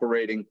and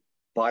operating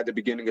by the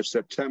beginning of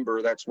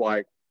September. That's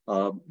why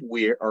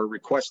we are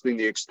requesting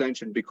the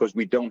extension, because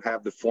we don't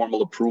have the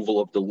formal approval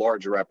of the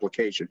larger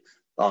application.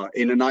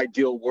 In an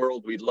ideal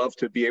world, we'd love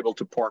to be able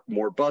to park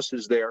more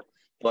buses there,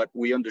 but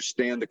we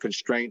understand the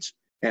constraints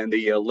and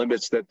the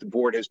limits that the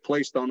board has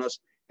placed on us,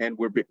 and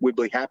we'd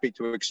be happy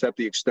to accept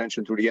the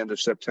extension through the end of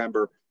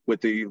September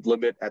with the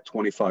limit at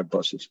 25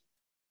 buses.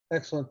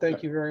 Excellent.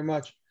 Thank you very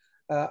much.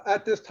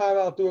 At this time,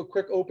 I'll do a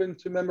quick open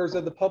to members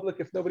of the public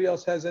if nobody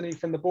else has any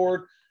from the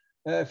board.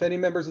 If any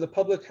members of the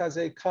public has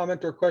a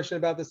comment or question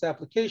about this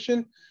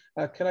application,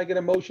 can I get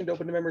a motion to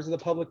open to members of the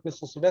public?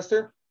 Mr.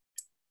 Sylvester?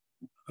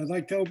 I'd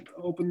like to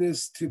open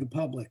this to the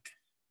public.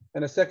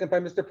 And a second by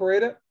Mr.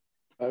 Pareda?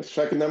 I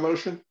second that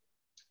motion.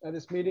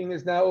 This meeting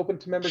is now open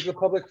to members of the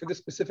public for this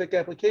specific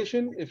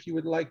application. If you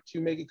would like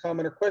to make a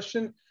comment or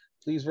question,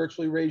 please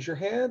virtually raise your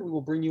hand. We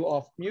will bring you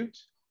off mute.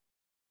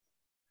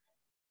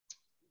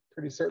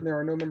 Pretty certain there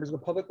are no members of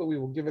the public, but we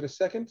will give it a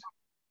second.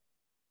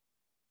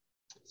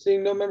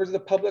 Seeing no members of the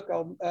public,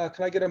 can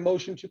I get a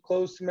motion to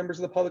close to members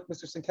of the public?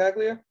 Mr.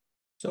 Sincaglia?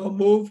 So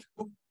moved.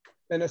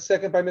 And a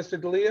second by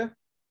Mr. D'Elia?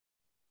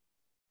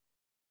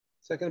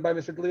 Seconded by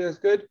Mr. D'Elia is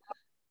good.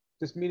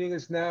 This meeting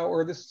is now,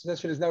 or this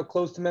session is now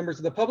closed to members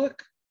of the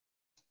public.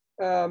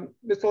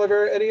 Mr.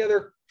 Oliveira, any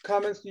other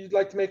comments you'd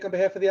like to make on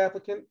behalf of the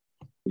applicant?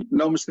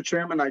 No, Mr.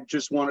 Chairman, I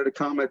just wanted to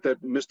comment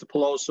that Mr.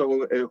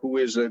 Peloso, who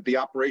is the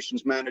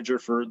operations manager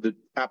for the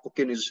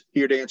applicant, is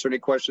here to answer any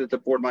questions that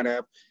the board might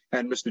have.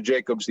 And Mr.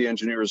 Jacobs, the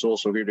engineer, is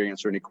also here to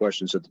answer any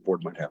questions that the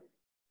board might have.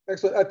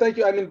 Excellent. Thank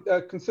you. I mean,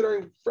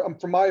 considering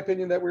from my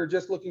opinion that we were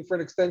just looking for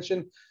an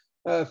extension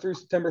through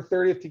September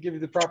 30th to give you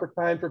the proper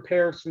time to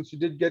prepare, since you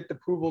did get the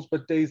approvals,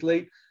 but days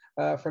late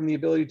from the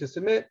ability to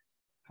submit.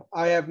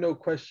 I have no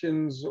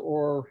questions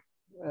or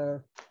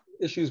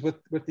issues with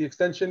the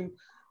extension.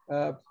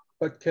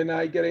 But can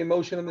I get a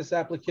motion on this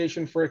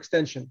application for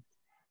extension?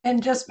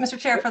 And just, Mr.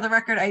 Chair, for the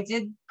record, I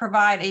did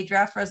provide a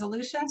draft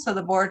resolution so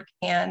the board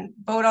can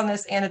vote on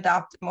this and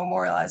adopt and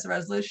memorialize the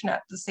resolution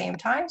at the same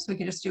time. So we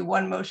can just do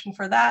one motion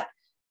for that,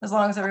 as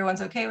long as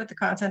everyone's okay with the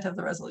content of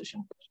the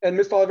resolution. And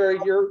Mr.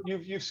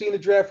 Oliveri, you've seen the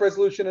draft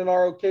resolution and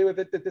are okay with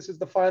it, that this is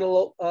the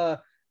final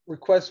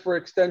request for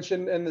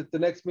extension, and that the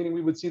next meeting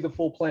we would see the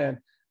full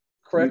plan,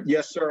 correct?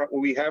 Yes, sir.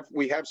 We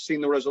have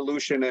seen the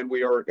resolution, and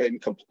we are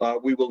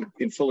we will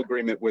in full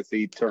agreement with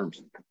the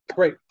terms.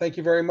 Great. Thank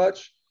you very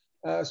much.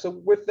 So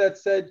with that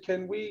said,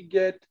 can we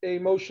get a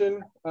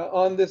motion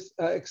on this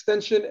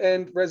extension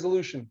and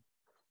resolution?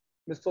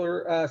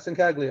 Mr.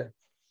 Sincaglia.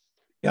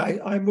 Yeah,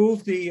 I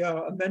move the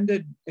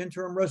amended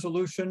interim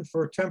resolution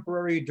for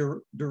temporary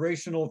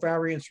durational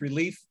variance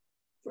relief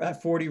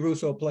at 40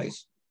 Russo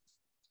Place.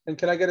 And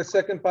can I get a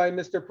second by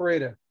Mr.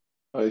 Pareda?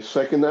 I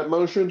second that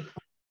motion.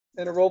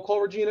 And a roll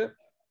call, Regina?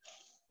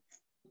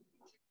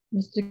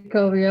 Mr.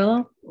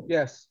 Coviello,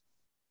 Yes.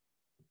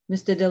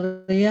 Mr.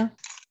 D'Elia,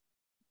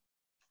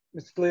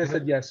 Mr. D'Elia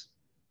said yes.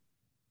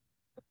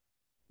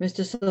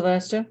 Mr.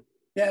 Sylvester,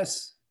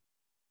 Yes.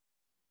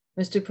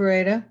 Mr.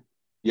 Pareda,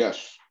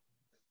 Yes.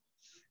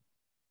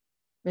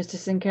 Mr.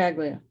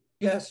 Sincaglia.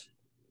 Yes.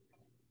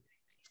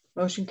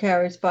 Motion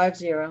carries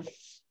 5-0.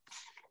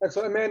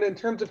 So Amanda, in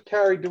terms of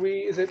carry,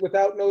 is it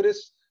without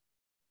notice?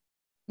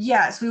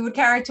 Yes, we would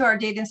carry to our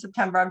date in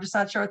September. I'm just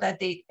not sure what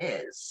that date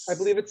is. I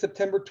believe it's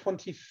September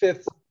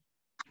 25th.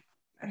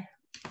 Okay.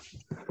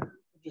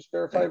 Just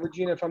verify,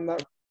 Regina, if I'm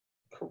not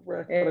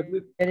correct. But I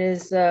believe It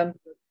is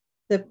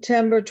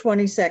September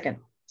 22nd.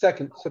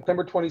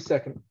 September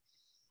 22nd.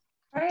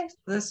 All right, so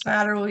this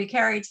matter will be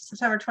carried to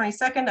September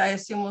 22nd. I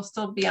assume we'll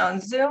still be on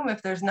Zoom.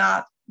 If there's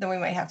not, then we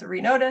might have to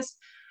renotice.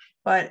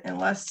 But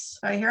unless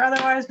I hear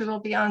otherwise, we will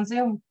be on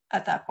Zoom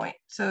at that point.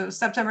 So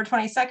September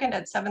 22nd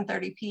at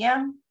 7:30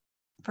 p.m.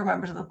 for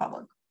members of the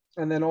public.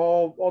 And then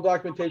all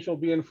documentation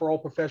will be in for all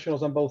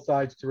professionals on both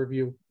sides to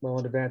review well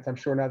in advance. I'm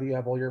sure now that you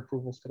have all your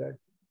approvals today.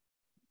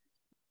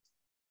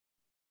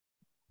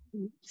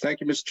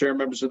 Thank you, Mr. Chair,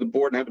 members of the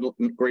board, and have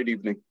a great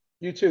evening.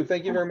 You too.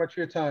 Thank you very much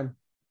for your time.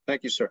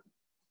 Thank you, sir.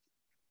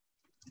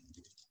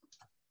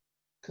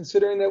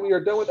 Considering that we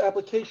are done with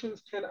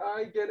applications, can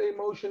I get a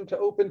motion to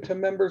open to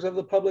members of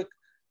the public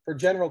for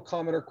general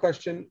comment or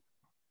question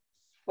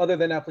other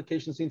than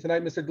applications seen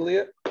tonight? Mr.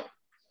 D'Elia?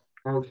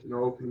 Motion to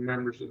open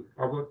members of the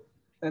public.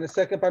 And a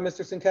second by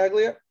Mr.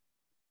 Sincaglia.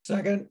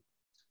 Second.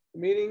 The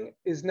meeting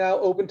is now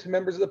open to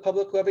members of the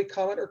public who have a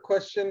comment or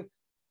question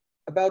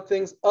about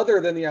things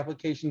other than the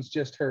applications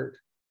just heard.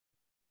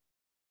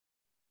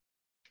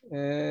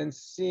 And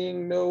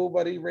seeing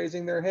nobody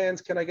raising their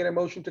hands, can I get a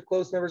motion to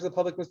close members of the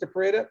public, Mr.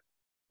 Pareda?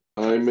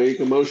 I make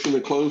a motion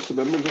to close to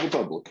members of the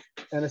public.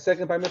 And a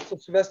second by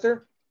Mr.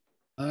 Sylvester.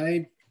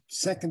 I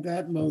second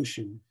that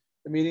motion.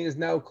 The meeting is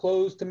now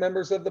closed to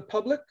members of the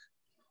public.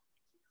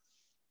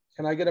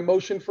 Can I get a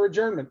motion for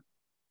adjournment?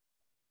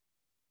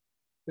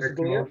 Mr.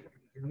 D'Elia?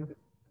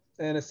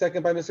 And a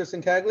second by Mr.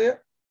 Sincaglia.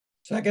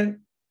 Second.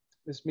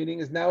 This meeting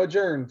is now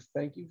adjourned.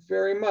 Thank you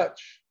very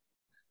much.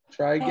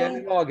 Try again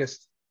in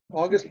August.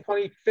 August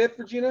 25th,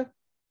 Regina?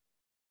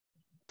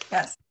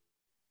 Yes.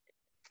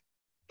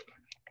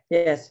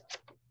 Yes.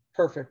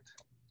 Perfect.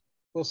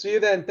 We'll see you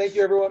then. Thank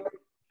you, everyone.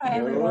 Bye,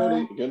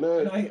 everyone. Good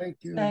night. Thank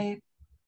you. Night.